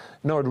enough.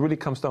 No, it really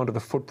comes down to the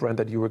footprint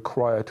that you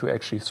require to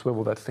actually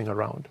swivel that thing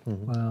around.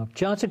 Wow.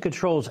 Johnson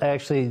Controls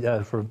actually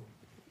for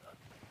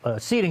a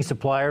seating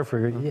supplier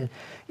for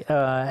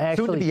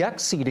actually soon to be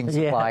ex-seating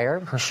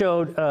supplier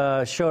showed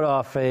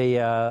off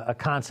a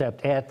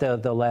concept at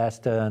the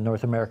last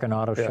North American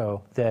Auto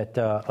Show that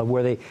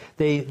where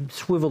they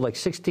swiveled like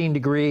 16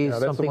 degrees,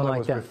 something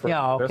like that.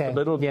 Yeah, okay. There's a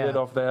little bit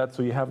of that,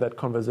 so you have that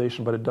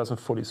conversation, but it doesn't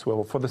fully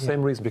swivel for the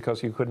same reason,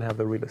 because you couldn't have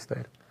the real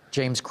estate.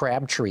 James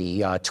Crabtree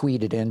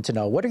tweeted in to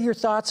know, what are your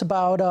thoughts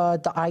about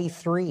the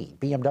i3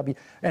 BMW?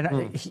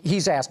 And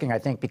he's asking, I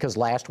think, because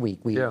last week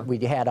we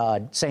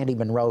had Sandy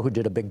Monroe, who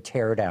did a big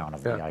teardown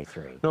of the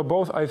i3. No,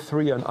 both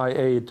i3 and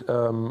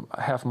i8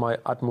 have my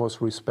utmost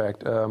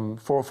respect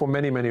for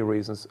many, many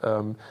reasons.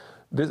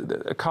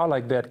 A car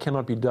like that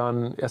cannot be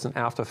done as an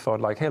afterthought,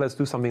 like, hey, let's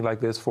do something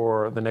like this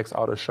for the next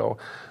auto show.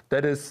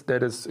 That is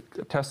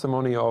a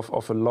testimony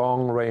of a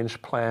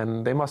long-range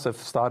plan. They must have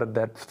started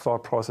that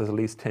thought process at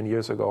least 10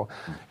 years ago.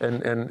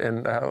 And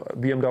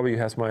BMW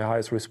has my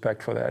highest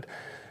respect for that.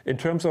 In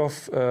terms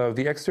of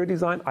the exterior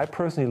design, I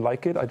personally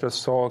like it. I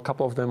just saw a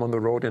couple of them on the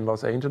road in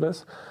Los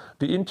Angeles.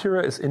 The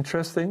interior is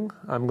interesting.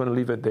 I'm going to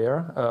leave it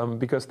there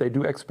because they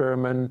do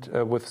experiment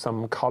with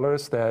some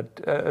colors that,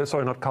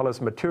 sorry, not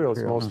colors,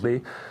 materials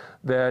mostly,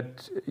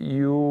 that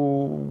you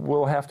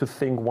will have to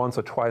think once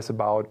or twice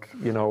about,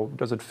 you know,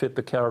 does it fit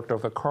the character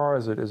of the car?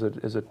 Is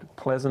it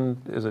pleasant?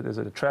 Is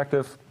it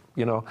attractive?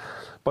 You know,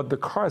 but the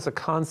car as a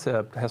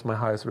concept has my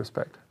highest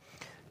respect.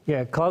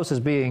 Yeah, Klaus is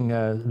being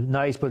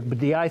nice, but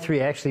the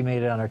i3 actually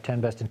made it on our 10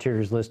 best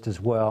interiors list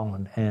as well,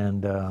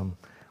 and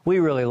we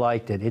really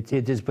liked it.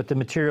 It is, but the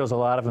materials, a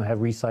lot of them have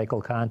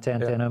recycled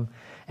content in them,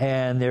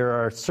 and there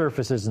are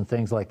surfaces and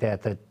things like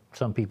that that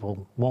some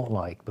people won't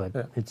like.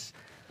 But it's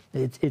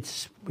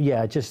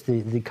just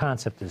the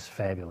concept is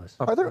fabulous.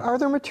 Are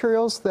there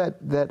materials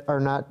that are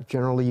not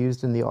generally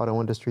used in the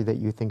auto industry that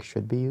you think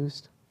should be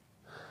used?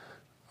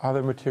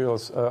 Other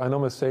materials. I know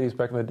Mercedes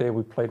back in the day,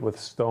 we played with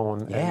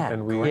stone.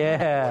 And we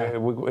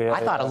I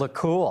thought it looked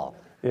cool.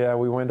 Yeah,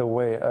 we went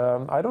away.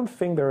 I don't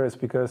think there is,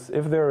 because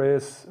if there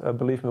is,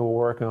 believe me, we're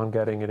working on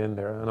getting it in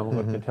there, and I'm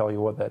going to tell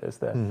you what that is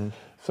then.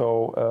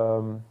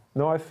 So,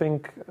 no, I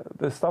think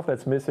the stuff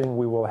that's missing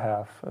we will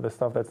have. The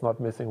stuff that's not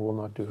missing we'll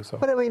not do. So.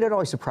 But I mean, it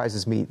always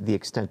surprises me the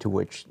extent to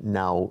which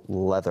now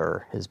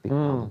leather has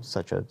become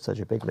such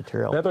a big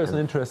material. Leather is an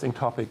interesting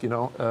topic, you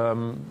know.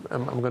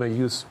 I'm going to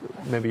use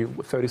maybe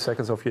 30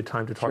 seconds of your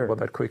time to talk about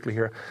that quickly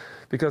here,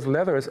 because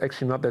leather is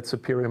actually not that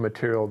superior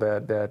material.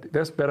 That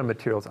there's better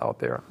materials out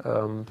there.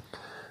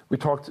 We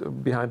talked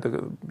behind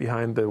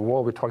the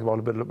wall. We talked about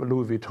a bit of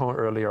Louis Vuitton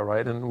earlier,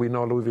 right? And we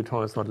know Louis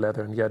Vuitton is not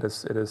leather, and yet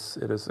it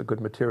is a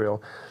good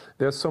material.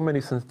 There's so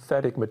many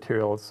synthetic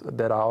materials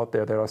that are out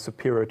there that are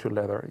superior to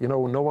leather. You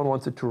know, no one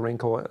wants it to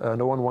wrinkle.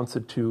 No one wants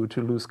it to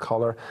lose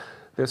color.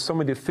 There's so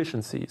many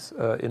deficiencies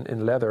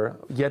in leather,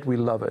 yet we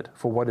love it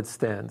for what it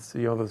stands.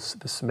 You know,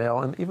 the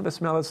smell, and even the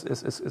smell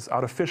is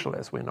artificial,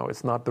 as we know.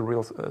 It's not the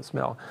real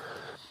smell.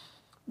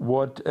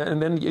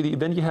 And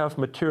then you have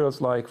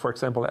materials like, for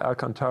example,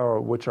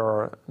 Alcantara, which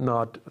are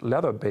not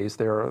leather-based.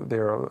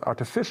 They're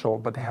artificial,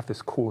 but they have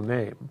this cool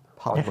name.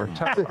 Polymer.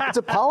 It's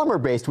a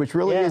polymer-based, which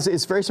really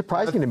is very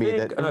surprising to me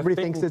that everybody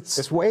thinks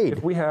it's suede.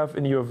 If we have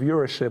in your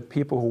viewership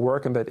people who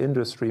work in that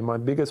industry, my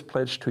biggest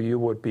pledge to you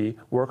would be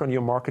work on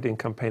your marketing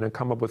campaign and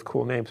come up with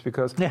cool names,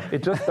 because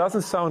it just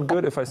doesn't sound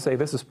good if I say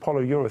this is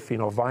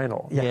polyurethane or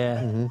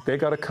vinyl. They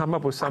got to come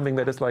up with something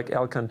that is like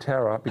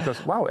Alcantara,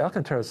 because wow,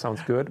 Alcantara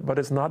sounds good, but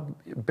it's not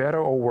better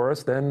or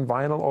worse than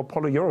vinyl or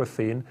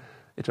polyurethane.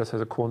 It just has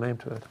a cool name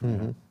to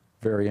it.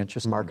 Very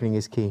interesting. Marketing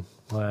is key.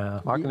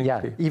 Wow. Marketing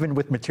is key. Even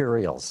with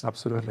materials.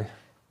 Absolutely.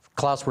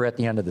 Klaus, we're at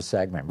the end of the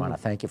segment. I want to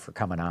thank you for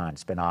coming on.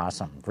 It's been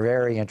awesome.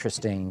 Very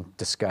interesting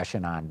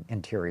discussion on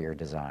interior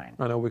design.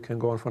 I know we can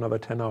go on for another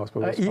 10 hours,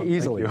 but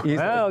easily.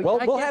 Well,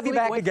 we'll have you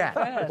back again.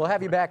 We'll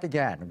have you back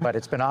again. But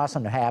it's been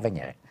awesome having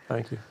you.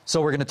 Thank you.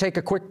 So we're going to take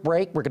a quick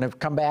break. We're going to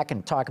come back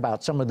and talk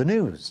about some of the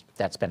news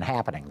that's been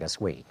happening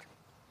this week.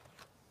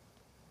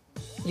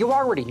 You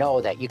already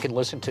know that you can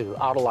listen to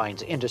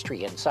Autoline's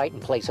Industry Insight in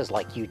places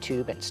like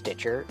YouTube and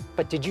Stitcher,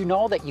 but did you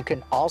know that you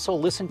can also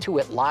listen to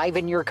it live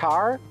in your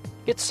car?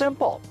 It's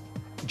simple.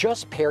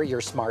 Just pair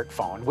your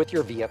smartphone with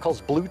your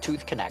vehicle's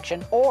Bluetooth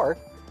connection or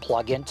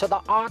plug into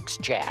the aux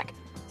jack.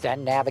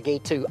 Then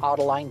navigate to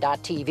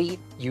Autoline.tv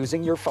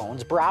using your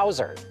phone's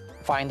browser.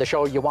 Find the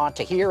show you want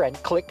to hear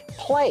and click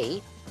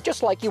play,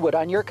 just like you would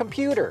on your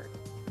computer.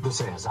 This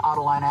is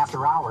Autoline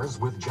After Hours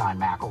with John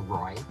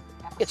McElroy.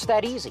 It's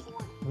that easy.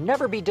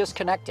 Never be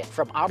disconnected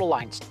from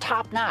Autoline's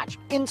top-notch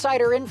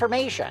insider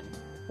information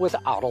with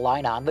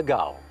Autoline on the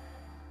go.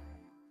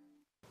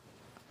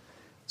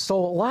 So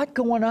a lot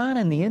going on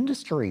in the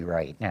industry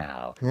right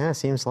now. Yeah,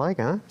 seems like,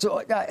 huh?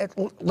 So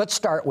let's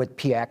start with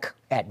Piech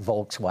at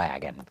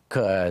Volkswagen,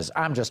 because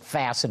I'm just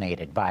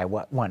fascinated by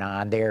what went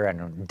on there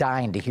and I'm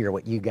dying to hear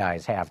what you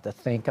guys have to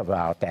think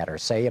about that or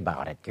say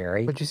about it,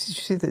 Gary. But you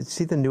see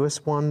the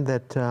newest one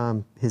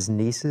that his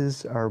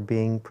nieces are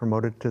being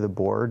promoted to the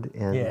board,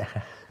 and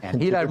and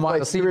he doesn't want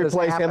to see replace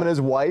this happen. him and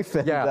his wife,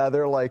 and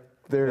they're like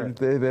they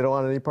don't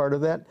want any part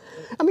of that.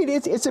 I mean,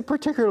 it's a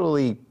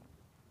particularly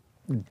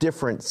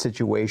different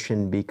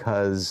situation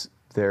because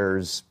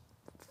there's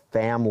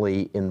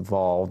family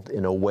involved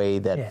in a way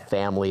that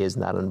family is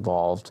not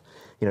involved.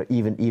 You know,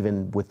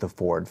 even with the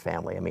Ford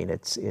family. I mean,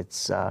 it's you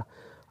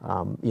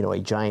know, a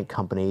giant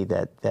company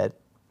that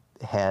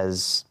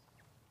has,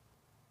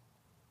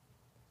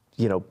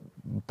 you know,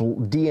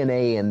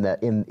 DNA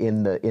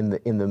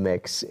in the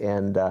mix,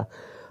 and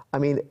I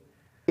mean,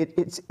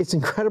 it's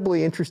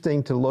incredibly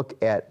interesting to look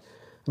at.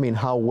 I mean,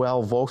 how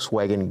well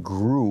Volkswagen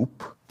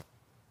Group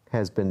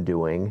has been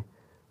doing.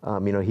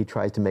 You know, he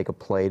tries to make a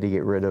play to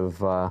get rid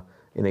of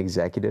an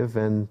executive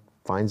and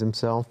finds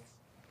himself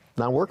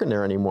not working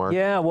there anymore.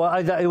 Yeah, well,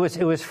 it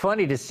was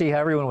funny to see how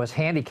everyone was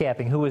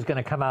handicapping who was going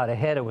to come out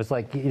ahead. It was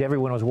like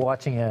everyone was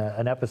watching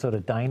an episode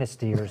of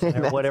Dynasty or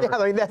whatever. Yeah,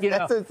 I mean,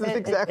 that's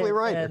exactly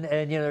right.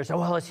 And there's,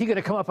 well, is he going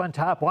to come up on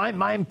top? Well,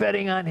 I'm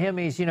betting on him.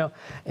 He's,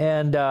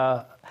 and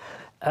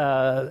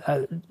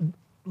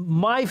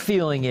my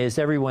feeling is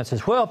everyone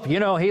says, well,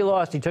 he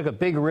lost. He took a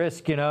big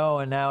risk,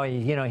 and now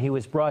he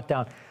was brought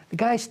down. The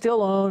guy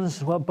still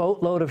owns a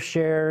boatload of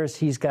shares.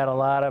 He's got a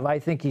lot of. I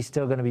think he's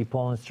still going to be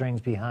pulling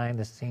strings behind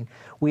the scene.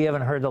 We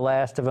haven't heard the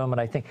last of him,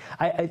 and I think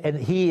and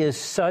he is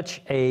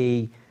such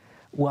a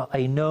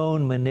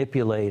known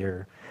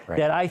manipulator. Right.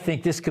 That I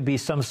think this could be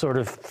some sort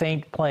of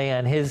faint play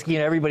on his.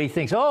 Everybody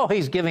thinks, oh,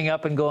 he's giving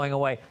up and going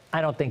away.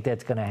 I don't think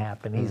that's going to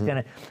happen. He's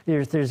going to.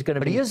 There's going to be.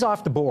 But he is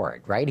off the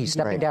board, right? He's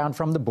stepping down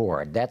from the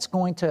board. That's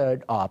going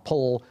to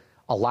pull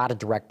a lot of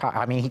direct power.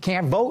 I mean, he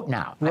can't vote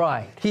now.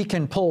 Right. He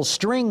can pull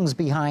strings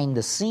behind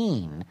the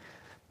scene,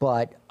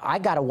 but I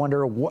got to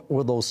wonder what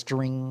will those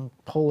string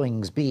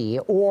pullings be,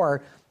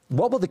 or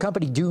what will the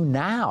company do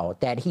now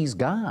that he's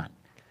gone?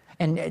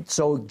 And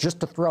so just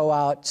to throw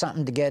out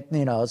something to get,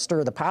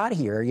 stir the pot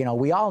here,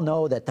 we all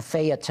know that the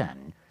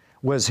Phaeton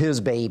was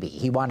his baby.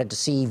 He wanted to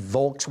see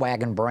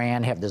Volkswagen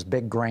brand have this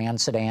big grand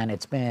sedan.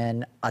 It's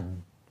been a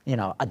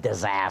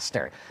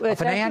disaster. Well,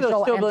 it's actually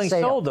still being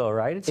sold, though,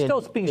 right? It's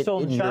still being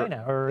sold in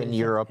China or in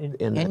Europe.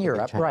 In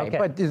Europe, right? Okay.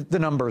 But the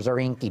numbers are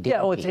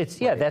inky-dinky.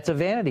 Yeah, that's a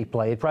vanity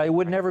play. It probably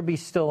would never be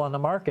still on the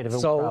market if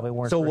it probably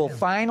weren't. So will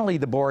finally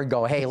the board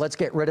go, hey, let's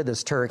get rid of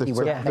this turkey.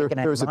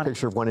 There was a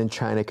picture of one in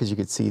China because you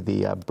could see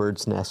the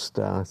Bird's Nest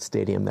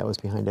Stadium that was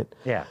behind it.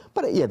 Yeah.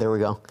 But there we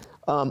go.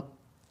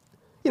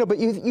 But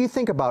you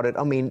think about it.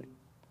 I mean,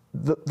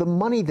 the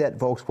money that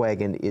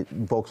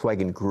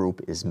Volkswagen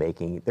Group is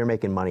making, they're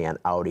making money on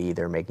Audi,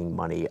 they're making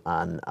money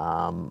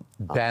on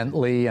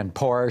Bentley and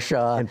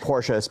Porsche. And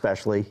Porsche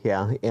especially,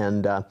 yeah.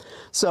 And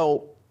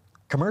so...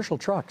 Commercial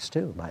trucks,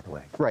 too, by the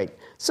way. Right.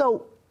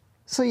 So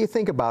you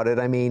think about it,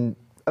 I mean,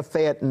 a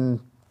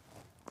Phaeton,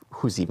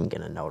 who's even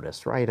going to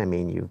notice, right? I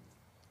mean, you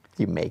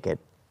make it,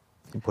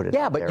 you put it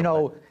out there.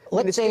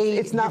 Let's say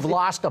you've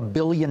lost $1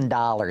 billion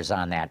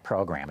on that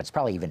program. It's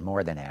probably even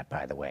more than that,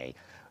 by the way.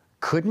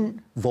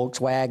 Couldn't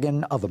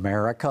Volkswagen of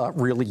America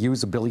really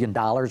use $1 billion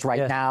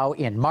right now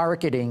in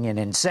marketing and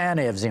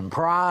incentives, in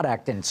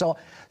product? And so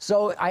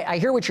I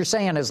hear what you're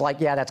saying is like,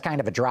 that's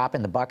kind of a drop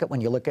in the bucket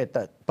when you look at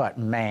but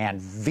man,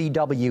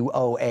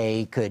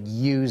 VWOA could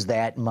use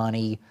that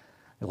money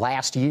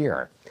last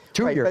year,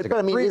 2 years ago. But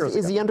I mean,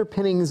 is the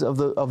underpinnings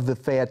of the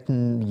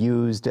Phaeton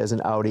used as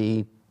an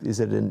Audi? Is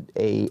it an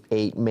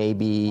A8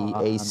 maybe,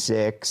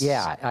 A6?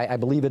 Yeah, I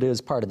believe it is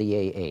part of the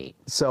A8.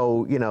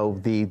 So,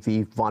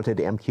 the vaunted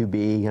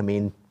MQB, I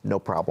mean, no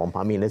problem.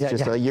 I mean, it's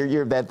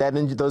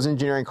those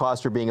engineering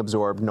costs are being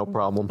absorbed, no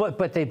problem.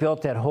 But they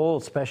built that whole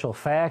special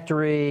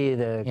factory,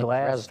 the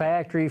glass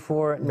factory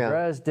for it in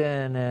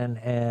Dresden,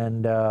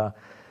 and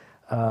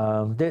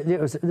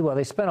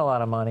they spent a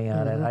lot of money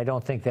on it. I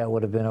don't think that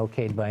would have been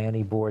okayed by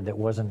any board that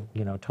wasn't,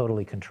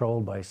 totally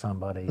controlled by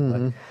somebody.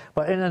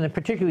 But and then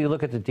particularly you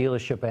look at the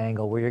dealership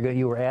angle where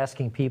you were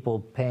asking people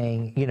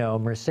paying,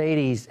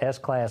 Mercedes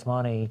S-Class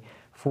money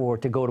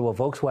to go to a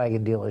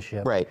Volkswagen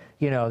dealership. Right.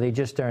 They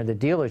just aren't. The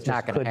dealers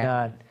just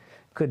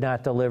could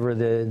not deliver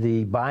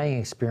the buying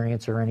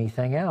experience or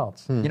anything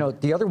else.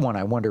 The other one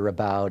I wonder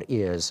about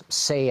is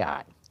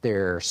Seat,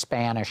 their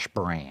Spanish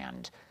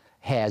brand.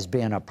 Has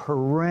been a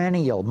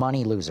perennial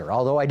money loser.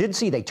 Although I did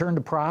see they turned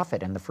a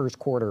profit in the first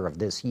quarter of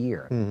this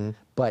year.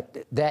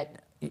 But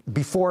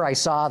before I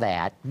saw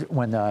that,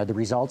 when the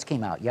results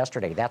came out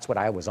yesterday, that's what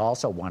I was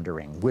also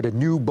wondering. Would a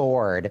new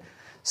board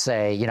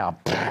say,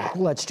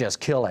 let's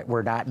just kill it.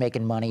 We're not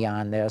making money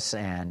on this,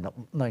 and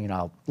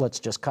let's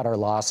just cut our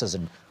losses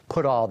and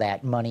put all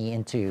that money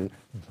into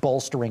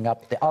bolstering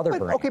up the other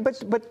brands. Okay,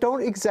 but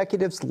don't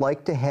executives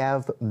like to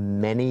have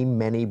many,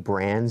 many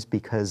brands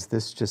because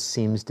this just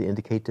seems to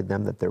indicate to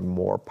them that they're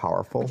more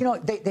powerful?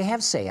 They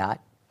have Seat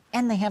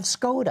and they have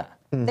Skoda.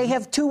 They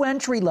have 2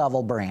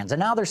 entry-level brands, and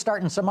now they're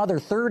starting some other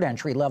 3rd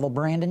entry-level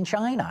brand in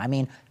China. I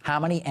mean, how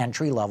many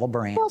entry-level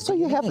brands? Well, so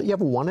you have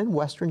one in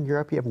Western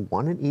Europe, you have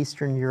one in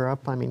Eastern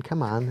Europe. I mean,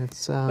 come on,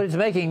 But it's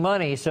making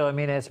money, so I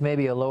mean, it's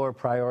maybe a lower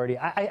priority.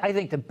 I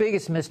think the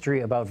biggest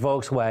mystery about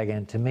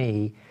Volkswagen to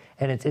me,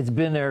 and it's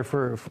been there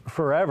for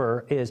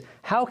forever, is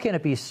how can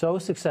it be so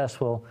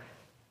successful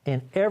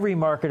in every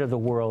market of the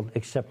world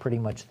except pretty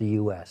much the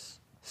U.S.?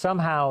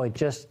 Somehow it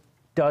just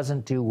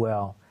doesn't do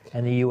well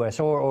in the U.S.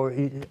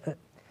 I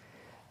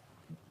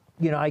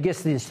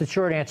guess the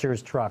short answer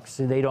is trucks.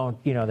 They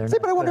don't, they're not.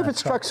 But I wonder if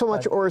it's trucks so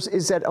much, or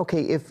is that,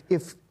 okay, if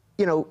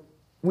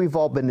we've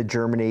all been to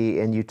Germany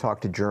and you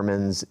talk to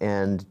Germans,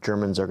 and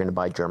Germans are going to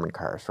buy German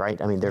cars, right?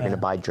 I mean, they're going to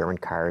buy German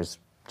cars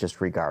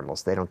just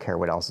regardless. They don't care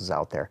what else is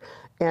out there.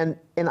 And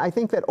I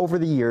think that over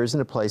the years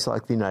in a place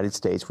like the United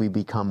States, we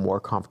become more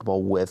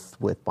comfortable with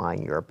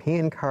buying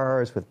European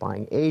cars, with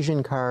buying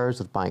Asian cars,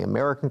 with buying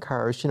American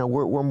cars.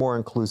 We're more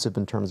inclusive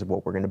in terms of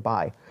what we're going to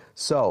buy.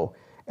 So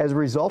as a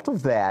result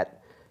of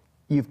that,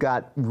 you've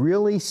got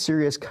really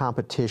serious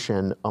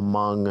competition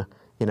among,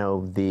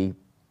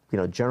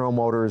 General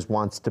Motors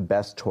wants to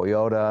best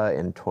Toyota,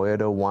 and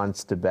Toyota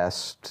wants to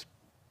best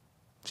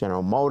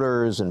General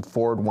Motors, and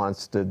Ford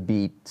wants to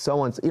beat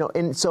so-and-so,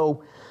 and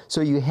so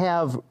you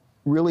have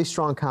really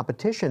strong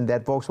competition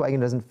that Volkswagen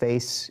doesn't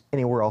face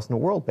anywhere else in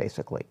the world,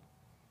 basically,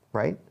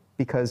 right?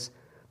 Because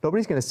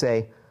nobody's going to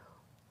say,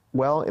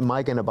 well, am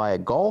I going to buy a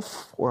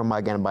Golf or am I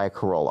going to buy a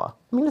Corolla?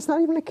 I mean, it's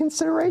not even a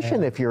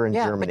consideration if you're in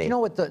Germany. But you know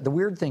what the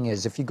weird thing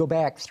is, if you go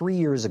back 3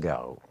 years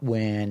ago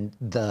when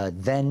the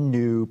then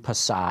new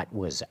Passat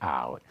was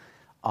out,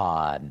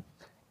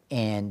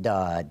 and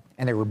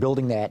they were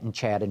building that in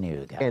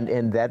Chattanooga.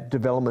 And that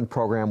development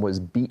program was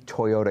beat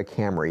Toyota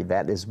Camry.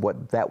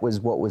 That was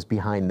what was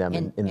behind them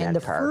in that car. And the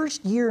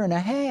first year and a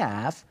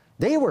half,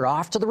 they were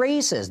off to the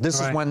races.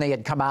 This is when they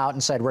had come out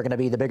and said, we're going to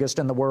be the biggest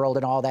in the world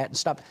and all that and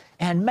stuff.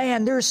 And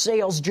man, their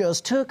sales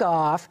just took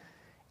off.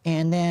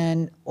 And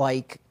then,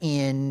 like,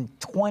 in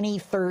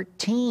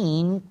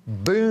 2013,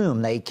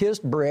 boom, they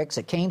kissed bricks.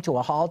 It came to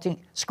a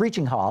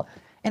screeching halt.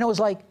 And it was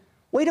like,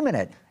 wait a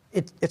minute.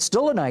 It's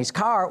still a nice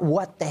car.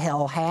 What the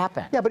hell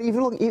happened? Yeah, but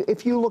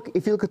if you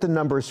look at the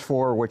numbers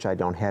for, which I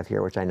don't have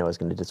here, which I know is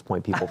going to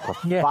disappoint people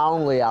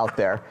profoundly out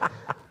there.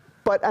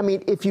 But I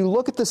mean, if you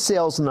look at the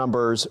sales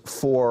numbers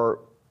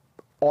for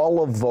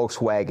all of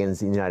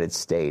Volkswagens in the United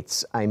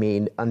States, I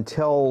mean,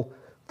 until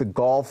the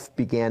Golf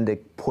began to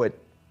put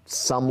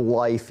some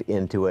life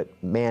into it,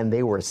 man,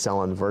 they were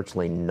selling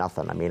virtually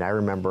nothing. I mean, I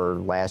remember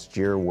last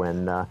year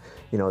when the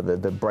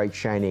bright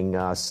shining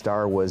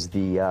star was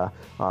the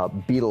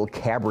Beetle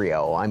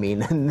Cabrio. I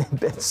mean,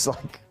 it's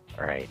like,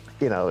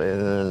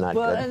 not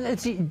well, good. And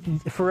it's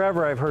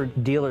forever I've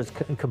heard dealers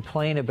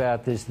complain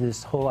about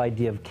this whole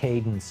idea of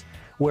cadence,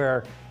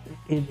 where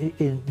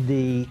in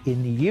the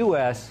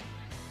U.S.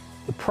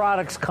 the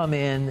products come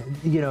in,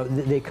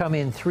 they come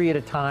in 3 at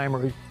a time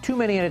or too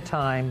many at a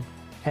time.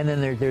 And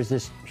then there's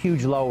this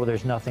huge low where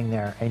there's nothing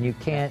there, and you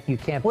can't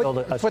build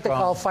a It's what they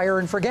call fire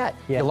and forget.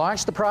 Yeah. You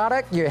launch the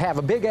product, you have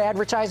a big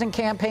advertising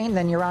campaign,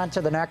 then you're on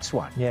to the next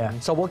one. Yeah.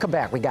 So we'll come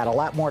back. We got a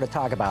lot more to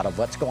talk about of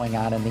what's going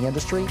on in the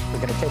industry. We're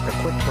going to take a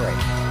quick break.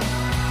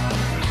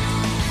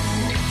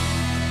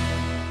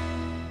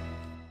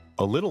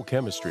 A little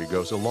chemistry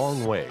goes a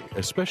long way,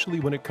 especially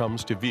when it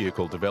comes to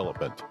vehicle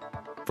development.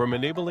 From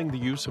enabling the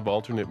use of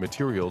alternate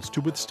materials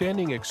to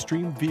withstanding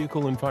extreme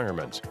vehicle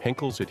environments,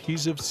 Henkel's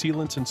adhesive,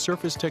 sealants, and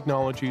surface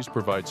technologies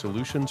provide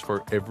solutions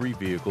for every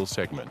vehicle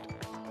segment.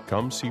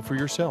 Come see for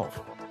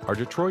yourself. Our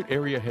Detroit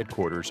area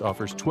headquarters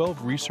offers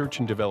 12 research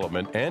and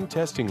development and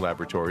testing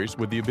laboratories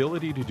with the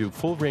ability to do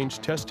full-range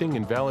testing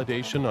and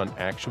validation on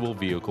actual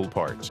vehicle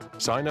parts.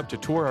 Sign up to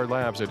tour our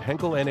labs at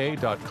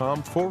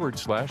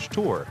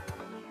henkelna.com/tour.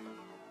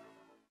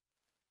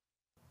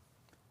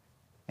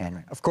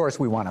 And, of course,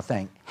 we want to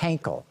thank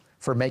Henkel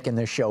for making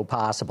this show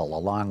possible,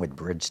 along with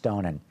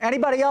Bridgestone and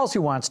anybody else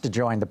who wants to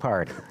join the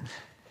party.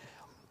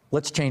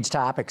 Let's change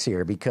topics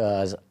here,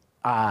 because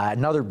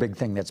another big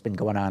thing that's been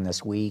going on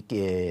this week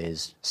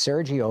is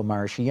Sergio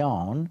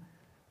Marchionne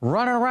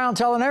running around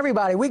telling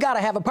everybody, we got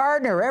to have a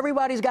partner.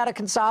 Everybody's got to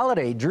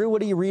consolidate. Drew,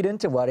 what do you read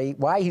into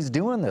why he's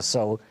doing this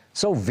so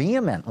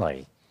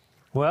vehemently?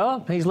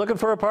 Well, he's looking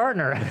for a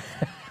partner.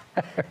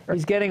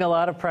 He's getting a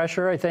lot of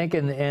pressure, I think,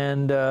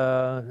 and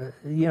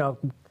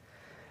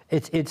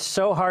it's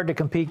so hard to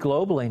compete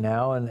globally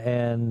now,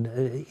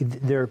 and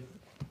they're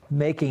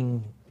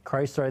making,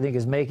 Chrysler, I think,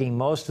 is making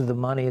most of the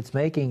money it's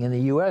making in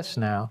the U.S.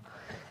 now,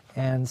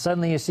 and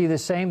suddenly you see the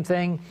same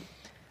thing,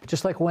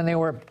 just like when they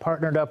were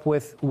partnered up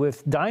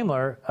with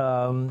Daimler.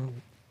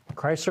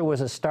 Chrysler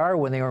was a star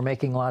when they were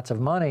making lots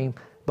of money,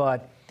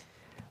 but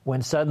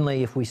when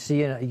suddenly, if we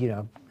see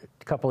a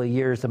couple of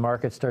years, the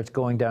market starts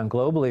going down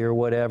globally or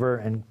whatever,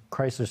 and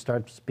Chrysler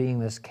starts being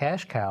this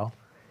cash cow,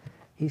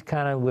 he's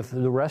kind of, with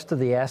the rest of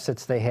the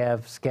assets they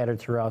have scattered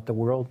throughout the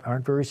world,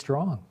 aren't very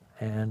strong.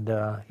 And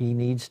he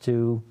needs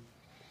to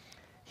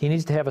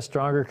have a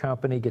stronger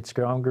company, get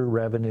stronger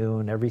revenue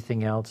and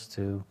everything else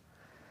to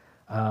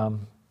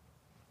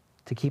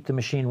keep the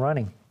machine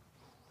running.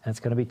 And it's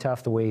going to be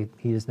tough the way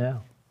he is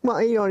now. Well,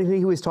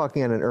 he was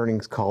talking on an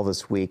earnings call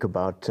this week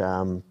about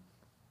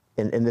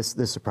and this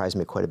surprised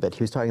me quite a bit.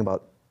 He was talking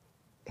about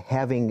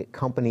having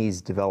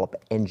companies develop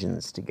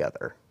engines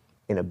together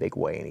in a big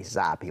way, and he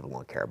says, people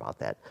don't care about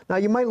that. Now,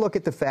 you might look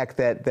at the fact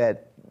that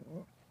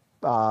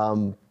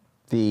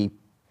the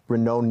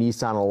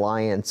Renault-Nissan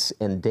Alliance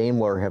and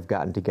Daimler have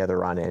gotten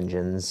together on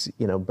engines,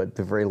 but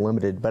they're very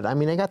limited. But I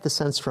mean, I got the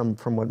sense from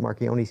what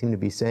Marchionne seemed to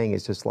be saying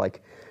is just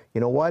like,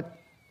 you know what?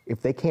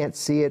 If they can't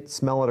see it,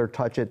 smell it, or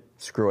touch it,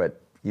 screw it.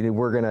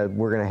 We're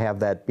gonna have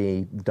that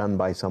be done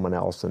by someone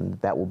else, and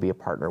that will be a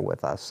partner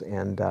with us.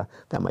 And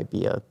that might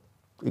be a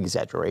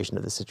exaggeration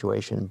of the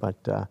situation, but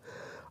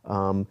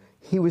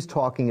he was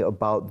talking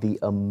about the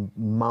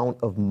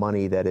amount of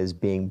money that is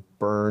being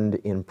burned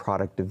in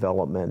product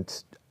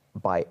development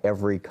by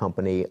every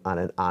company on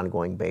an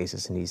ongoing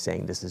basis, and he's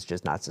saying this is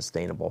just not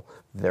sustainable.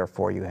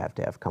 Therefore, you have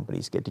to have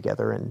companies get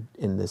together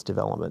in this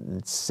development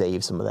and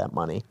save some of that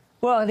money.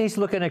 Well, and he's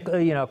looking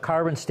at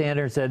carbon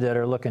standards that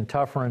are looking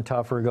tougher and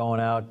tougher going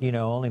out.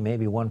 Only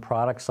maybe one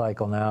product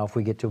cycle now. If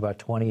we get to about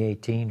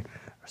 2018,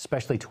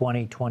 especially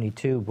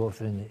 2022,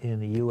 both in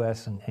the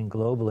U.S. and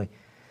globally,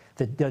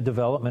 the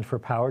development for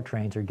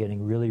powertrains are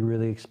getting really,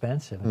 really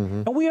expensive.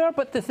 Mm-hmm. And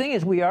but the thing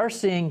is, we are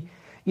seeing,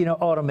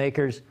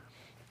 automakers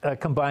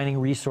combining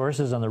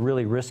resources on the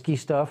really risky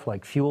stuff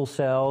like fuel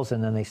cells,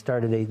 and then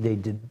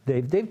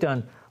they've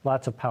done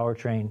lots of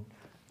powertrain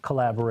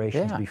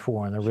collaborations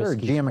before on the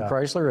risky GM stuff. and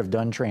Chrysler have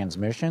done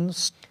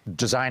transmissions,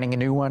 designing a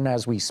new one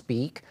as we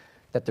speak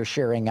that they're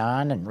sharing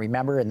on. And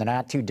remember, in the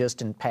not too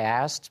distant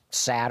past,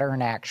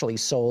 Saturn actually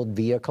sold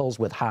vehicles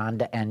with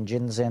Honda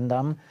engines in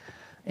them.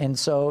 And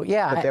so,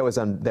 but that was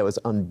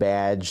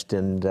unbadged,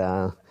 and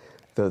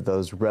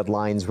those red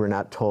lines were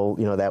not told.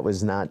 That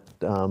was not.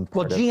 Well,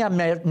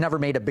 GM never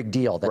made a big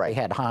deal that they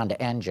had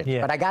Honda engine,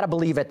 but I got to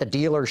believe at the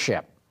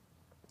dealership,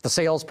 the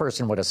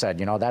salesperson would have said,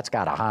 that's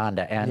got a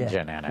Honda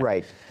engine in it.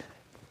 Right.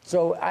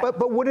 So,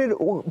 but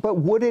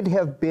would it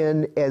have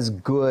been as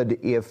good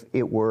if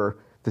it were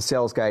the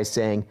sales guy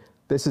saying,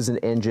 "This is an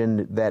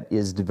engine that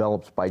is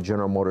developed by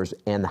General Motors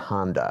and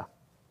Honda,"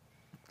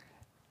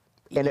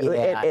 and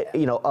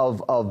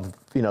of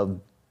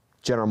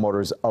General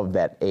Motors of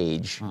that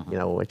age,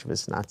 which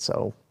was not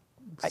so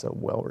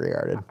well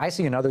regarded. I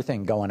see another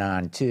thing going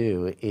on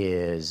too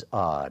is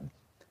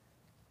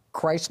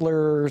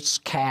Chrysler's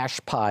cash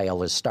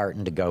pile is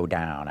starting to go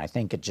down. I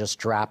think it just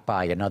dropped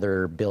by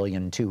another $1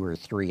 billion, 2 or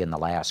 3 in the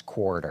last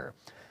quarter.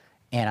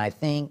 And I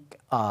think,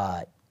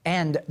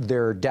 and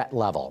their debt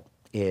level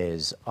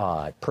is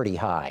pretty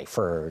high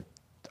for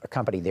a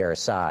company their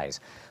size.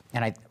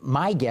 And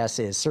my guess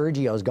is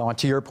Sergio's going,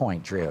 to your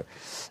point, Drew,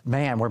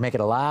 man, we're making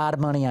a lot of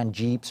money on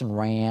Jeeps and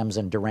Rams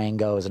and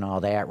Durangos and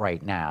all that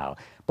right now.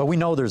 But we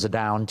know there's a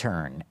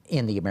downturn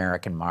in the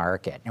American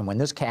market. And when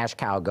this cash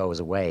cow goes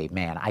away,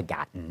 man, I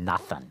got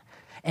nothing.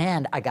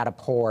 And I got to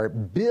pour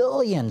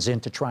billions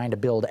into trying to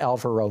build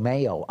Alfa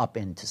Romeo up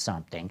into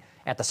something.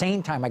 At the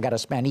same time, I got to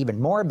spend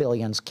even more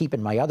billions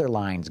keeping my other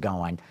lines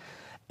going.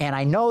 And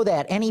I know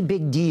that any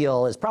big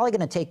deal is probably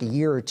going to take a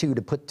year or two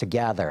to put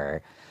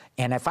together.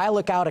 And if I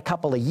look out a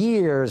couple of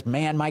years,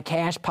 man, my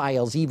cash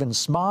pile's even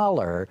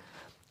smaller.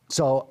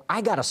 So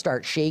I got to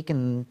start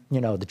shaking,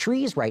 the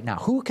trees right now.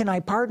 Who can I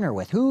partner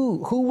with? Who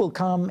will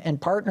come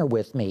and partner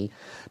with me?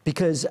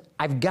 Because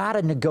I've got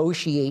to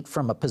negotiate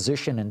from a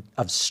position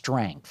of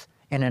strength.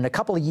 And in a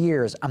couple of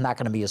years, I'm not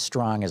going to be as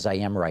strong as I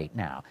am right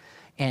now.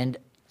 And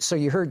so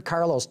you heard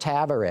Carlos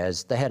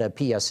Tavares, the head of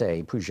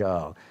PSA,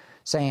 Peugeot,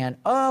 saying,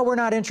 we're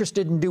not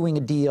interested in doing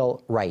a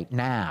deal right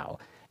now.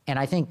 And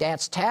I think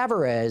that's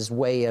Tavares'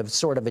 way of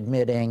sort of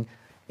admitting,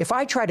 if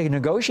I try to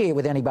negotiate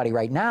with anybody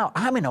right now,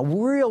 I'm in a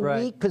real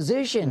weak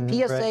position.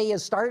 PSA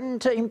is starting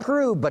to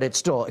improve, but it's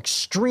still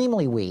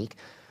extremely weak.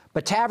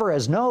 But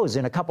Tavares knows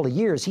in a couple of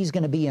years he's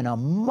going to be in a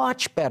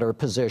much better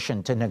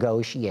position to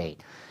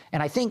negotiate.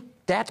 And I think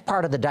that's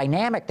part of the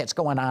dynamic that's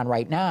going on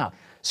right now.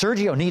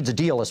 Sergio needs a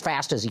deal as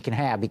fast as he can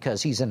have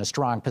because he's in a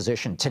strong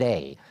position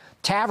today.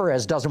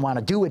 Tavares doesn't want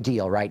to do a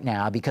deal right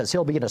now because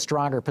he'll be in a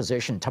stronger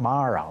position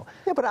tomorrow.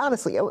 Yeah, but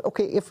honestly,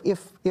 okay, if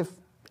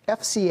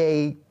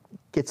FCA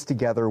gets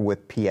together with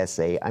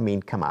PSA, I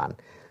mean, come on.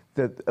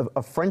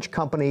 A French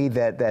company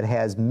that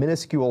has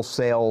minuscule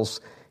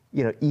sales,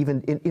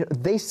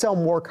 they sell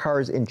more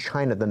cars in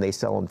China than they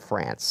sell in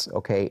France,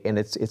 okay? And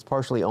it's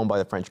partially owned by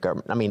the French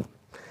government. I mean,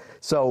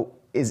 so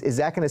is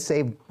that going to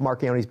save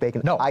Marchionne's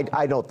bacon? No.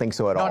 I don't think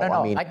so at all. No.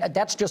 I mean,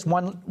 that's just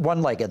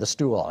one leg of the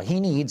stool. He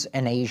needs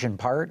an Asian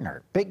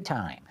partner, big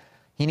time.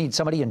 He needs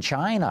somebody in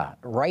China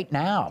right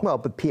now. Well,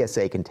 but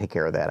PSA can take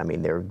care of that. I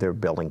mean, they're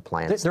building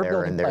plants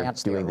there, and they're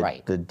doing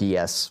the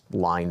DS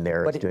line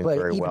there. It's doing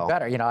very well.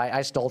 But even better,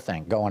 I still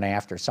think going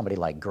after somebody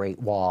like Great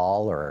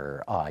Wall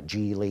or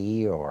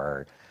Geely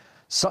or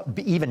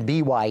even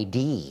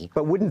BYD.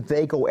 But wouldn't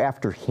they go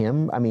after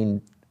him? I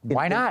mean,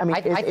 why not?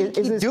 I think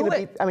he'd do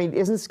it.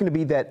 Isn't this going to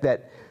be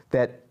that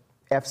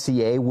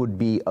FCA would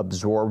be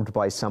absorbed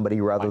by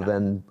somebody rather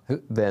than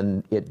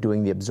it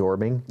doing the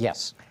absorbing?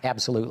 Yes,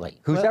 absolutely.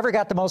 Who's ever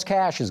got the most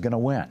cash is going to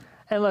win.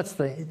 And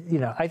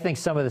I think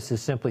some of this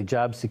is simply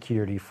job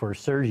security for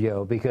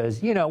Sergio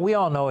because, we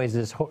all know he's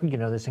this,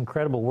 this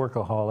incredible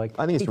workaholic.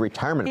 I think it's a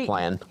retirement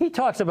plan. He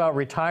talks about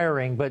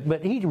retiring, but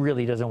he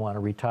really doesn't want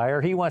to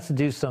retire. He wants to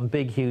do some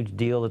big, huge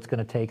deal that's going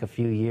to take a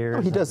few years.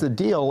 Well, he does the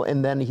deal,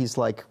 and then he's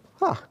like,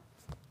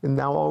 and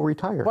now I'll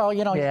retire. Well,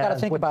 you got to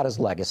think about his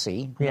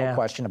legacy, no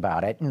question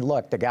about it. And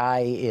look, the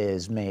guy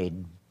is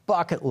made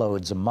bucket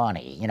loads of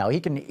money. He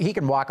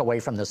can walk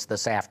away from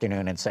this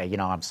afternoon and say,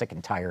 I'm sick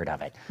and tired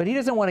of it. But he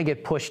doesn't want to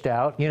get pushed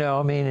out, I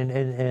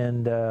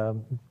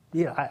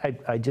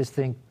just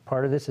think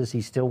part of this is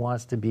he still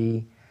wants to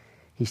be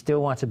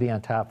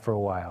on top for a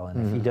while.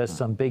 And if he does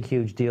some big,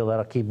 huge deal,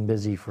 that'll keep him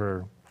busy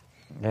for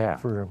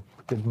a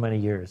good many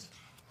years.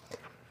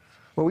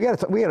 Well, we got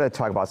to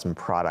talk about some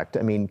product.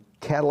 I mean,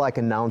 Cadillac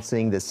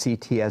announcing the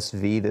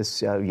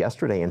CTS-V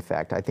yesterday. In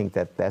fact, I think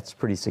that's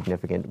pretty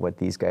significant. What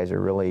these guys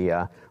are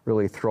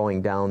really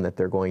throwing down, that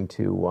they're going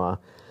to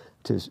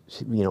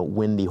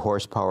win the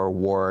horsepower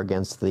war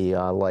against the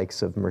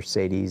likes of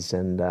Mercedes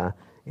and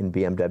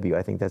BMW.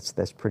 I think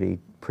that's pretty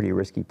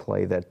risky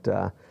play that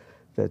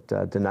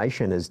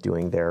Denyshin is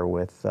doing there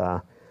with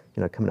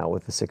coming out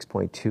with the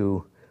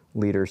 6.2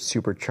 liter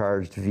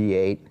supercharged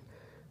V8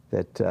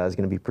 that is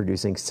going to be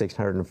producing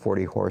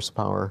 640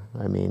 horsepower.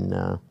 I mean,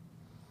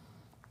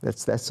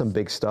 that's some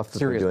big stuff that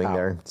they're doing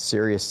there.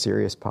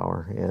 Serious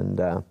power,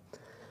 and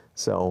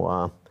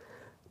so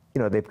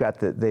they've got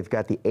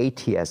the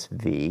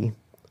ATS-V,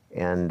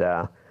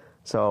 and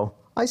so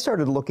I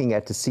started looking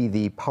to see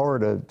the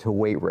power to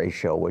weight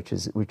ratio, which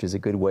is a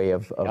good way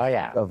of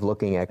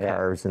looking at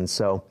cars, and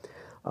so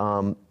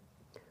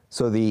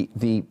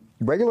the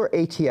regular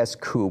ATS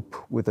coupe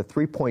with a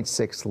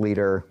 3.6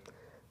 liter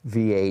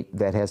V8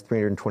 that has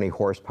 320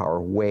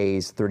 horsepower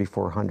weighs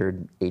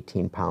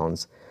 3,418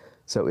 pounds.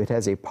 So it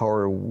has a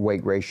power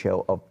weight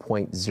ratio of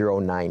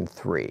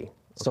 0.093.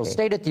 So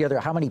stated the other,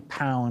 how many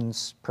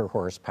pounds per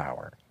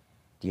horsepower?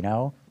 Do you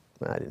know?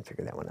 I didn't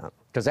figure that one out.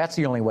 Because that's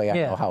the only way I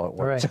know how it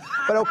works.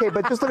 Right.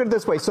 But just look at it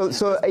this way. So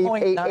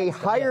a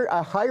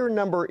higher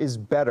number is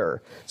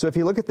better. So if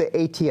you look at the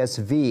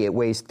ATS-V, it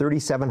weighs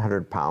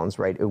 3,700 pounds,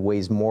 right? It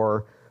weighs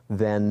more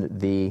than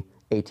the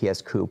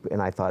ATS coupe,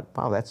 and I thought,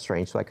 wow, that's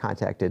strange. So I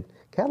contacted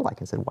Cadillac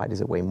and said, why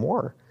does it weigh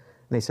more?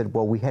 And they said,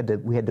 well, we had to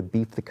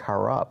beef the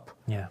car up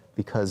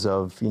because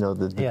of the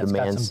demands. It's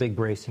got some big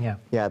bracing,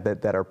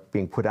 that are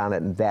being put on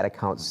it, and that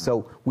accounts.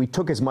 So we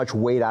took as much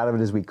weight out of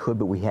it as we could,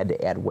 but we had to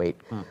add weight.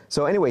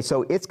 So anyway,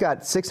 so it's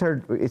got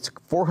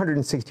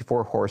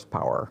 464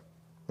 horsepower.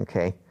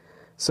 Okay,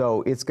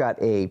 so it's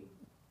got a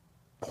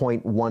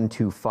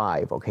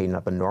 0.125. Okay,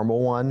 not the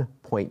normal one,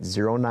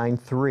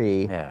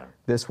 0.093. Yeah.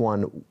 This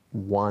one,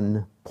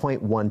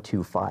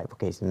 1.125.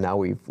 Okay, so now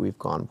we've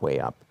gone way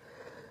up.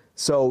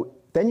 So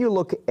then you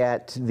look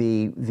at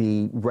the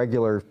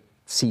regular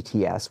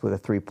CTS with a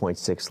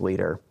 3.6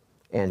 liter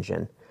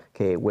engine.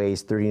 Okay, it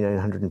weighs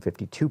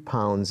 3,952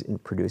 pounds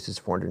and produces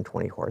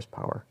 420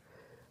 horsepower.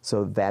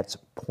 So that's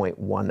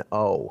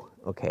 0.10.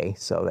 Okay,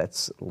 so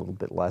that's a little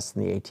bit less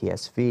than the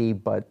ATS-V,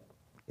 but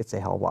it's a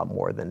hell of a lot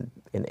more than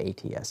an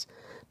ATS.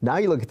 Now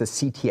you look at the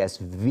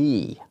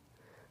CTS-V.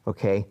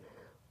 Okay.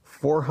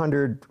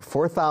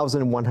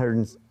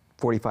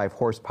 4,145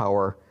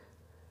 horsepower,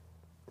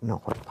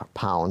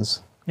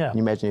 pounds. Yeah. Can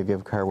you imagine if you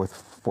have a car with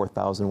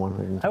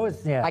 4,100?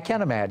 I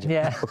can't imagine.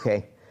 Yeah.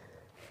 Okay.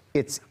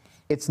 Its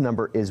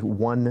number is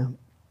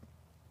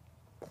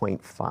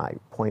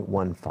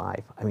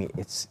 0.15. I mean,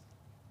 it's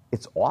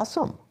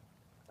awesome.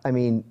 I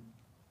mean,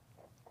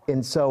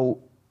 and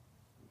so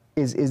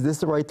is this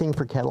the right thing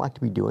for Cadillac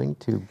to be doing,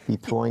 to be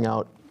throwing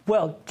out?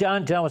 Well,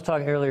 John was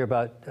talking earlier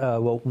about,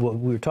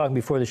 we were talking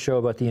before the show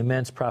about the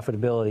immense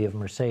profitability of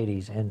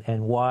Mercedes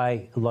and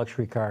why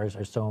luxury cars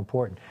are so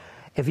important.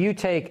 If you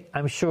take,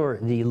 I'm sure,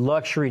 the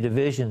luxury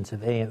divisions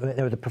of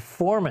or the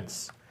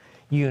performance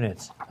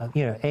units,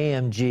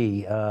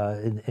 AMG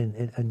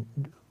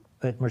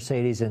at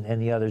Mercedes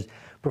and the others,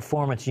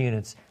 performance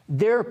units,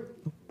 their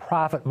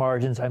profit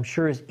margins, I'm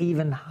sure, is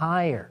even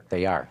higher.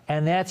 They are.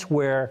 And that's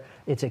where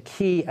it's a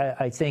key.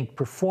 I think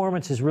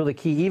performance is really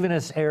key, even in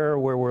this era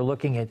where we're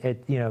looking at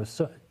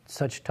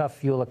such tough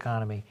fuel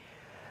economy.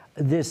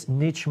 This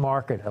niche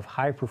market of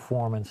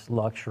high-performance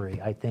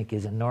luxury, I think,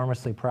 is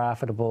enormously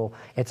profitable.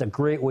 It's a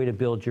great way to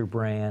build your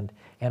brand,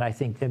 and I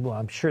think,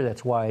 I'm sure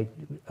that's why,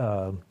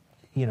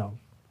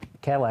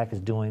 Cadillac is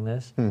doing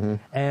this,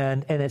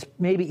 and it's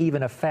maybe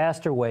even a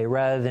faster way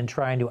rather than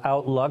trying to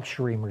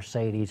out-luxury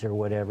Mercedes or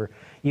whatever.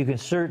 You can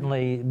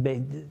certainly,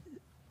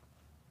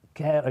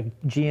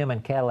 GM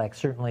and Cadillac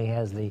certainly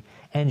has the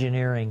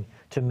engineering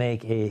to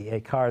make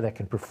a car that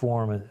can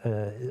perform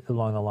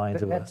along the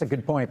lines of That's a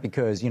good point,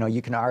 because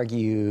you can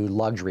argue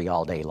luxury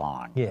all day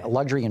long. Yeah.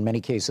 Luxury in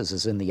many cases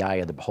is in the eye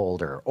of the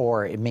beholder,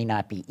 or it may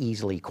not be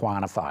easily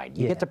quantified.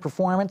 You get the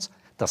performance,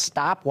 the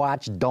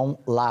stopwatch don't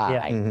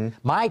lie. Yeah.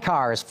 My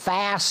car is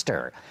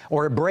faster,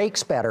 or it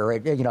brakes better.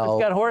 It's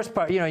got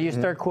horsepower. You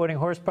start quoting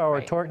horsepower,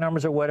 or torque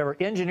numbers, or whatever.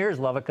 Engineers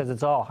love it because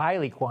it's all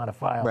highly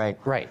quantifiable.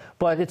 Right.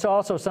 But it's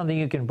also something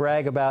you can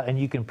brag about and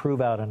you can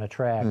prove out on a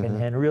track.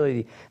 And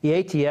really,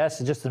 the ATS,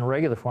 just in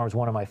regular form, is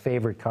one of my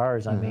favorite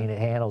cars. I mean, it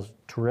handles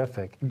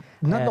terrific.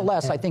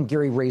 Nonetheless, I think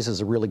Gary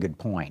raises a really good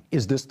point.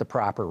 Is this the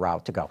proper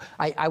route to go?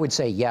 I would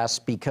say yes,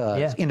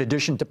 because in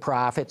addition to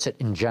profits, it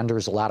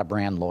engenders a lot of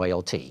brand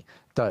loyalty.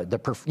 The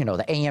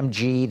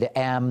AMG, the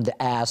M,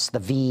 the S, the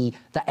V,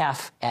 the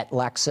F at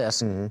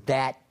Lexus,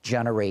 that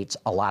generates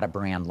a lot of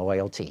brand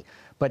loyalty.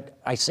 But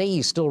I say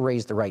you still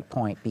raise the right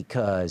point,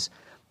 because,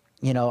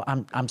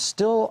 I'm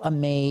still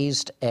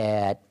amazed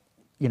at,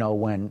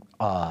 when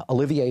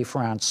Olivier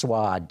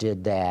Francois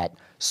did that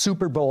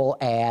Super Bowl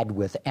ad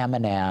with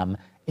M&M,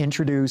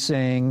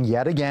 introducing,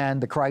 yet again,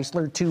 the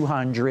Chrysler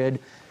 200,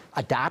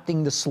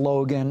 adopting the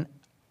slogan,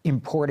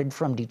 imported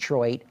from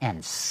Detroit,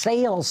 and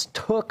sales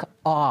took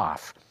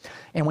off.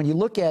 And when you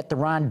look at the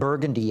Ron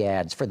Burgundy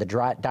ads for the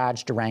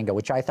Dodge Durango,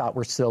 which I thought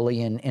were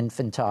silly and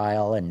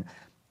infantile, and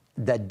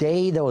the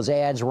day those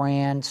ads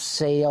ran,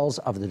 sales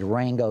of the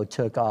Durango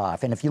took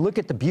off. And if you look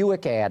at the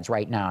Buick ads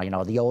right now, you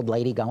know, the old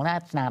lady going,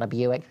 that's not a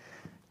Buick.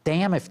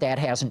 Damn if that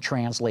hasn't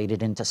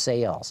translated into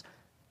sales.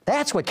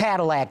 That's what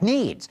Cadillac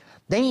needs.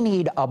 They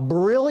need a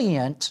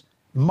brilliant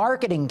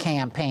marketing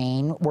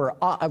campaign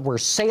where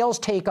sales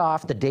take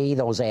off the day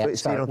those ads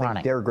start running. So you don't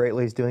think Dare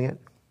Greatly's doing it?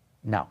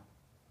 No.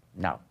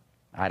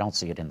 I don't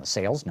see it in the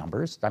sales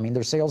numbers. I mean,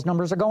 their sales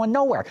numbers are going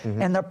nowhere.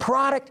 And the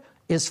product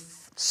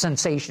is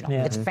sensational.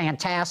 It's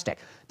fantastic.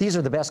 These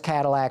are the best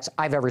Cadillacs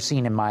I've ever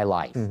seen in my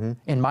life.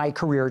 In my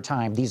career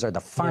time, these are the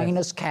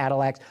finest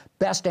Cadillacs,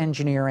 best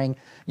engineering,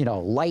 you know,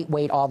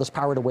 lightweight, all this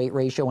power to weight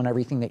ratio and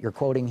everything that you're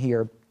quoting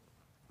here.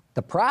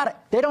 The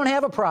product, they don't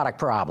have a product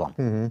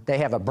problem. They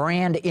have a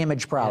brand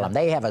image problem.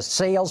 They have a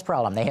sales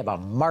problem. They have a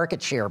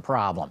market share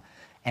problem.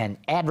 And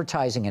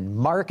advertising and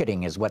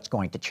marketing is what's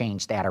going to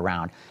change that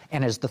around.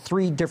 And as the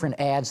 3 different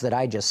ads that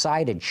I just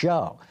cited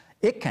show,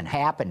 it can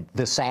happen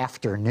this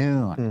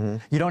afternoon.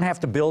 You don't have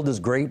to build this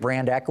great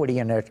brand equity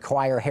and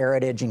acquire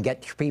heritage and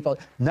get people.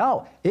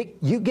 No,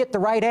 you get the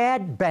right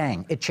ad,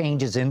 bang, it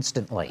changes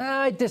instantly.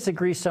 I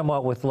disagree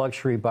somewhat with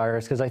luxury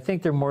buyers because I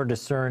think they're more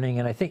discerning.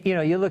 And I think, you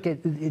know, you look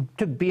at, it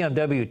took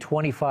BMW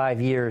 25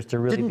 years to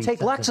really Didn't take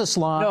something. Lexus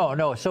long.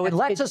 No. So and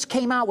Lexus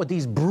came out with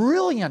these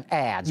brilliant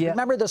ads.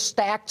 Remember the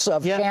stacks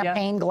of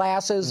champagne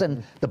glasses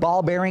and the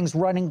ball bearings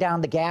running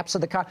down the gaps of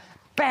the car?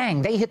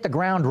 Bang, they hit the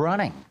ground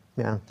running.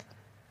 Yeah.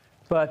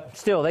 But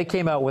still, they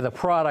came out with a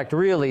product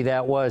really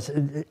that was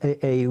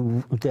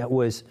that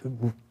was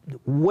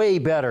way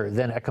better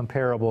than a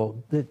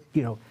comparable.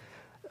 You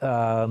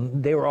know,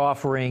 they were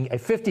offering a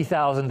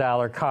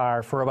 $50,000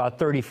 car for about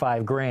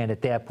 $35,000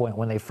 at that point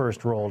when they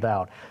first rolled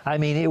out. I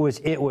mean, it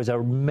was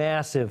a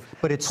massive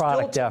but it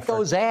product still took effort.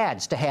 those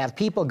ads to have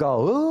people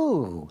go,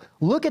 ooh,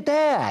 look at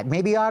that.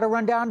 Maybe I ought to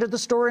run down to the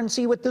store and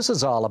see what this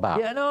is all about.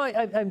 Yeah, no,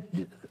 I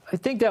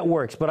think that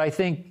works, but I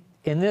think.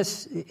 In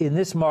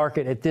this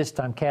market at this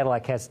time,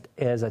 Cadillac has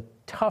a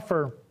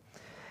tougher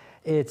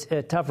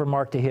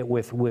mark to hit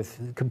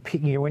with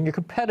competing. When your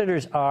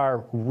competitors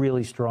are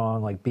really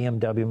strong, like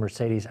BMW,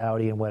 Mercedes,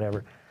 Audi, and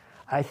whatever,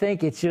 I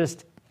think it's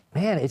just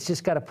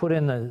got to put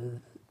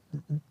in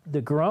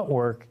the grunt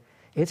work.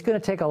 It's going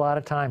to take a lot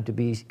of time to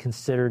be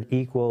considered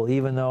equal,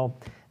 even though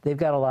they've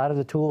got a lot of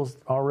the tools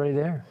already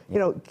there. You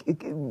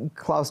know,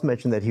 Klaus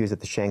mentioned that he was at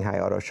the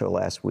Shanghai Auto Show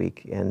last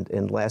week,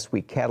 and last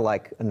week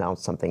Cadillac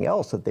announced something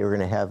else, that they were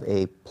going to have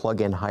a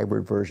plug-in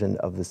hybrid version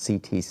of the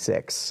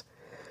CT6,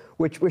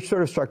 which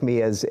sort of struck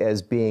me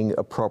as being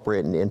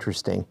appropriate and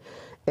interesting.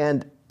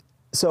 And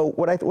so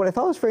what I thought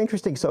was very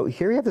interesting, so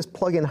here you have this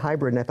plug-in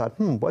hybrid, and I thought,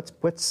 what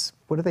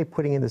are they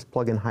putting in this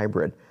plug-in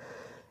hybrid?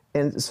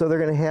 And so they're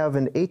going to have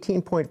an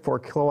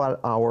 18.4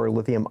 kilowatt-hour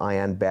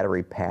lithium-ion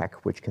battery pack,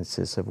 which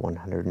consists of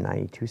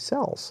 192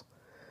 cells.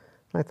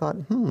 And I thought,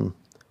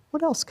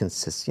 what else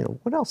consists? You know,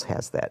 what else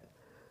has that?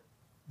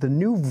 The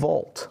new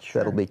Volt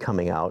that'll be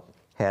coming out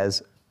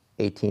has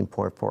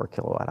 18.4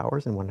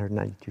 kilowatt-hours and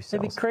 192 cells.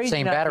 It'd be crazy.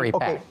 Same battery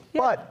pack. Okay,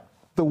 but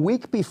the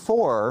week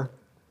before,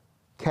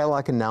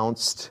 Cadillac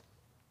announced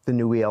the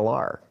new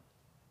ELR.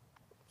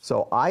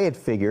 So I had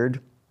figured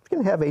it's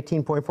going to have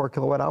 18.4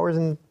 kilowatt-hours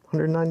and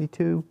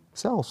 192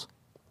 cells.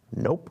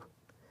 Nope.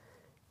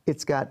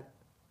 It's got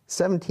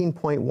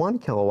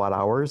 17.1 kilowatt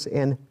hours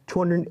and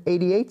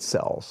 288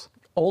 cells.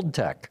 Old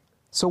tech.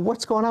 So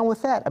what's going on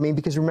with that? I mean,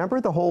 because remember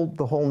the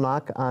whole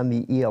knock on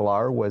the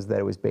ELR was that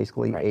it was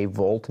basically a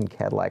Volt in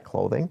Cadillac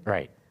clothing.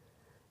 Right.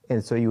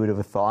 And so you would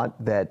have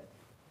thought that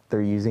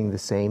they're using the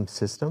same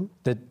system.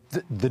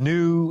 The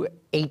new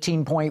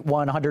 18.1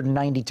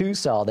 192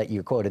 cell that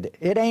you quoted,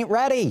 it ain't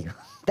ready.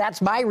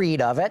 That's my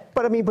read of it.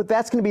 But I mean,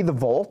 that's going to be the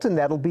Volt, and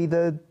that'll be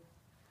the...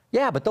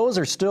 Yeah, but those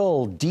are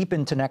still deep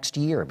into next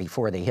year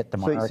before they hit the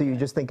market. So you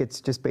just think it's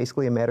just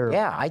basically a matter of...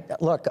 Yeah,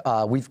 look,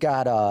 we've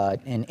got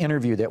an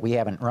interview that we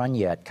haven't run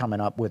yet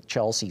coming up with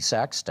Chelsea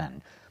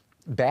Sexton.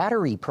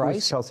 Battery price...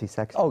 Who's Chelsea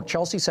Sexton? Oh,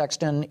 Chelsea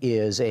Sexton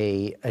is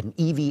an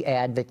EV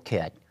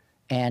advocate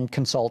and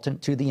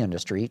consultant to the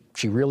industry.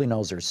 She really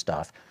knows her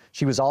stuff.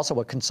 She was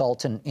also a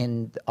consultant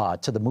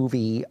to the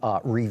movie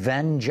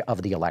Revenge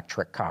of the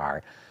Electric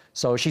Car.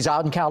 So she's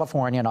out in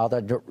California and all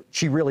that.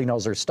 She really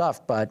knows her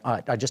stuff, but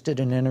I just did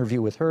an interview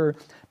with her.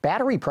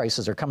 Battery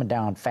prices are coming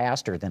down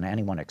faster than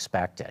anyone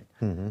expected.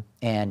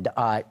 And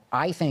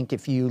I think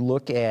if you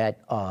look at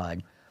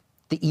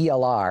the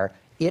ELR,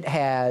 it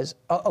has,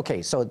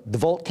 okay, so the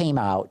Volt came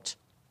out,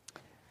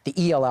 the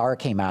ELR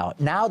came out.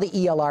 Now the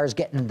ELR is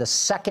getting the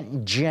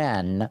second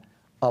gen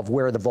of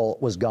where the Volt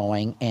was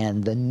going,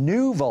 and the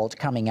new Volt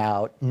coming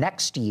out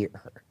next year,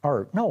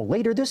 or no,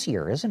 later this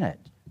year, isn't it?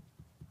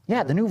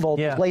 Yeah, the new Volt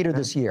is later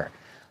this year.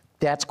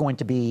 That's going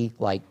to be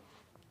like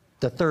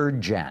the third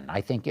gen,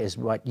 I think is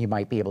what you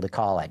might be able to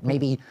call it.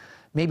 Maybe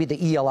the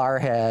ELR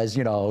has,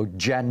 you know,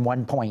 Gen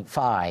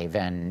 1.5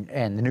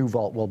 and the new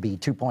Volt will be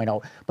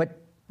 2.0.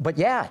 But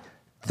yeah,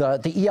 the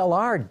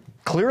ELR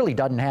clearly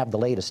doesn't have the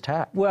latest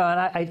tech. Well,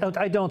 and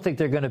I don't think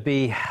they're going to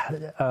be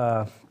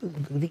the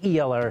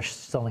ELR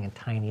selling in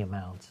tiny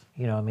amounts.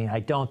 You know, I mean, I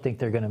don't think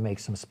they're going to make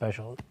some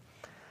special.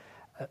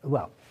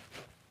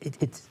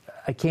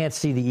 I can't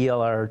see the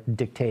ELR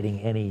dictating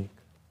any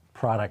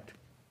product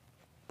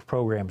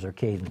programs or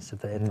cadence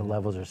at the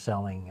levels they're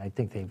selling. I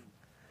think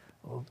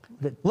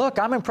Look,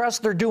 I'm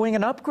impressed they're doing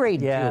an upgrade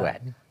to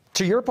it.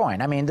 To your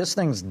point, I mean, this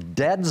thing's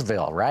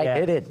Deadsville, right?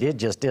 Yeah. It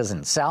just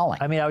isn't selling.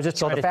 I mean, I was just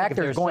so trying the to think fact if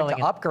they they're were going to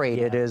selling it- upgrade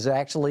it is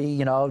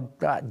actually,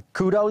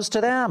 kudos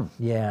to them.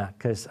 Yeah,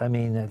 because I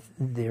mean,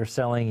 they're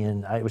selling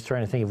in. I was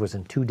trying to think if it was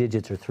in 2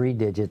 digits or 3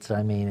 digits.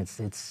 I mean,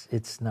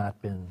 it's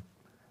not been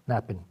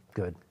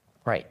good.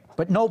 Right,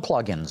 but no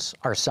plugins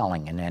are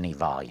selling in any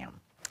volume.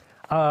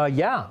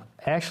 Yeah,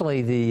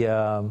 actually,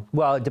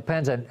 it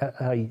depends on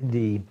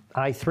the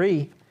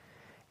i3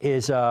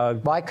 is.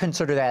 Well, I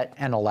consider that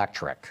an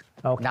electric,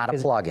 not a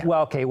plug-in.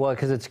 Well,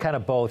 because it's kind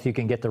of both. You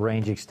can get the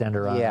range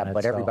extender on it. Yeah,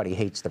 but so- everybody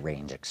hates the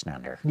range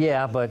extender.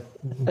 Yeah, but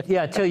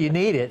until you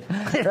need it.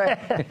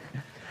 Right.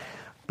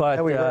 But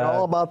Yeah, we heard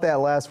all about that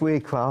last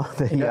week. How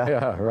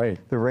right.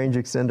 the range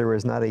extender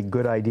is not a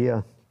good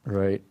idea.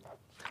 Right.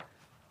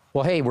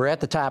 Well, hey, we're at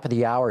the top of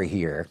the hour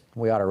here.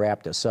 We ought to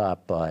wrap this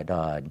up, but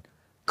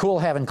cool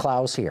having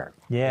Klaus here.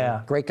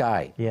 Yeah. Great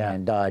guy. Yeah.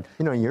 And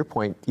Your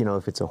point,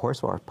 if it's a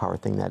horsepower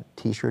thing, that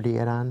T-shirt he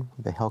had on,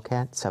 the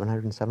Hellcat,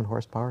 707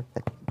 horsepower,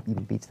 that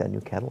even beats that new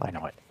Cadillac.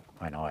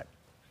 I know it.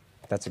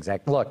 That's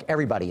exactly. Look,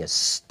 everybody is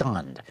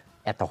stunned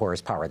at the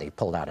horsepower they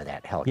pulled out of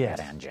that Hellcat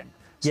engine.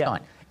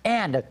 Stunned.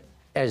 And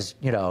as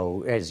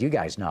you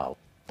guys know,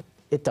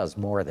 it does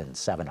more than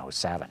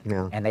 707.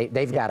 Yeah. And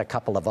they've got a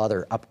couple of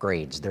other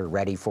upgrades they're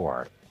ready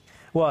for.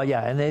 Well,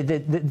 yeah, and the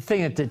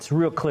thing that's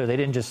real clear, they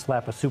didn't just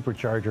slap a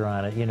supercharger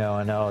on it,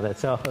 and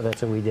that's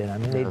what we did. I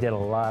mean, they did a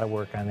lot of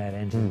work on that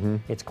engine.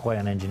 Mm-hmm. It's quite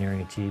an engineering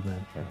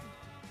achievement. Yeah.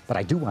 But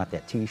I do want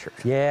that T-shirt.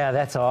 Yeah,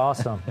 that's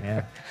awesome.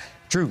 Yeah.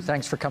 Drew,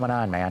 thanks for coming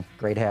on, man.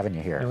 Great having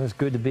you here. It was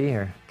good to be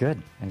here.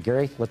 Good. And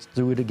Gary, let's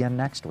do it again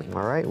next week.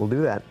 All right, we'll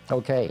do that.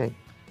 Okay.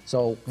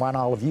 So want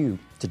all of you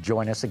to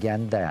join us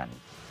again then.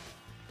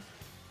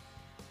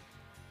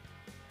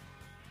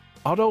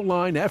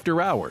 Autoline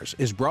After Hours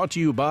is brought to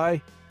you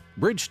by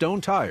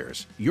Bridgestone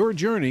Tires, your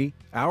journey,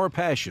 our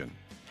passion,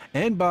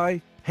 and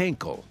by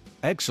Henkel,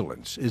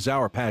 excellence is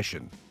our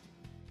passion.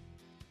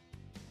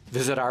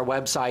 Visit our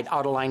website,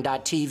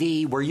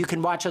 Autoline.tv, where you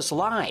can watch us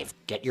live.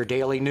 Get your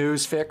daily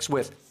news fix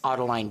with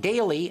Autoline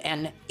Daily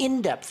and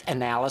in-depth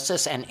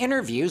analysis and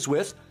interviews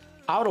with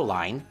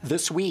Autoline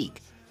This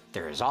Week.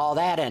 There's all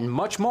that and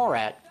much more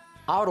at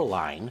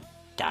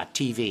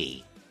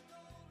Autoline.tv.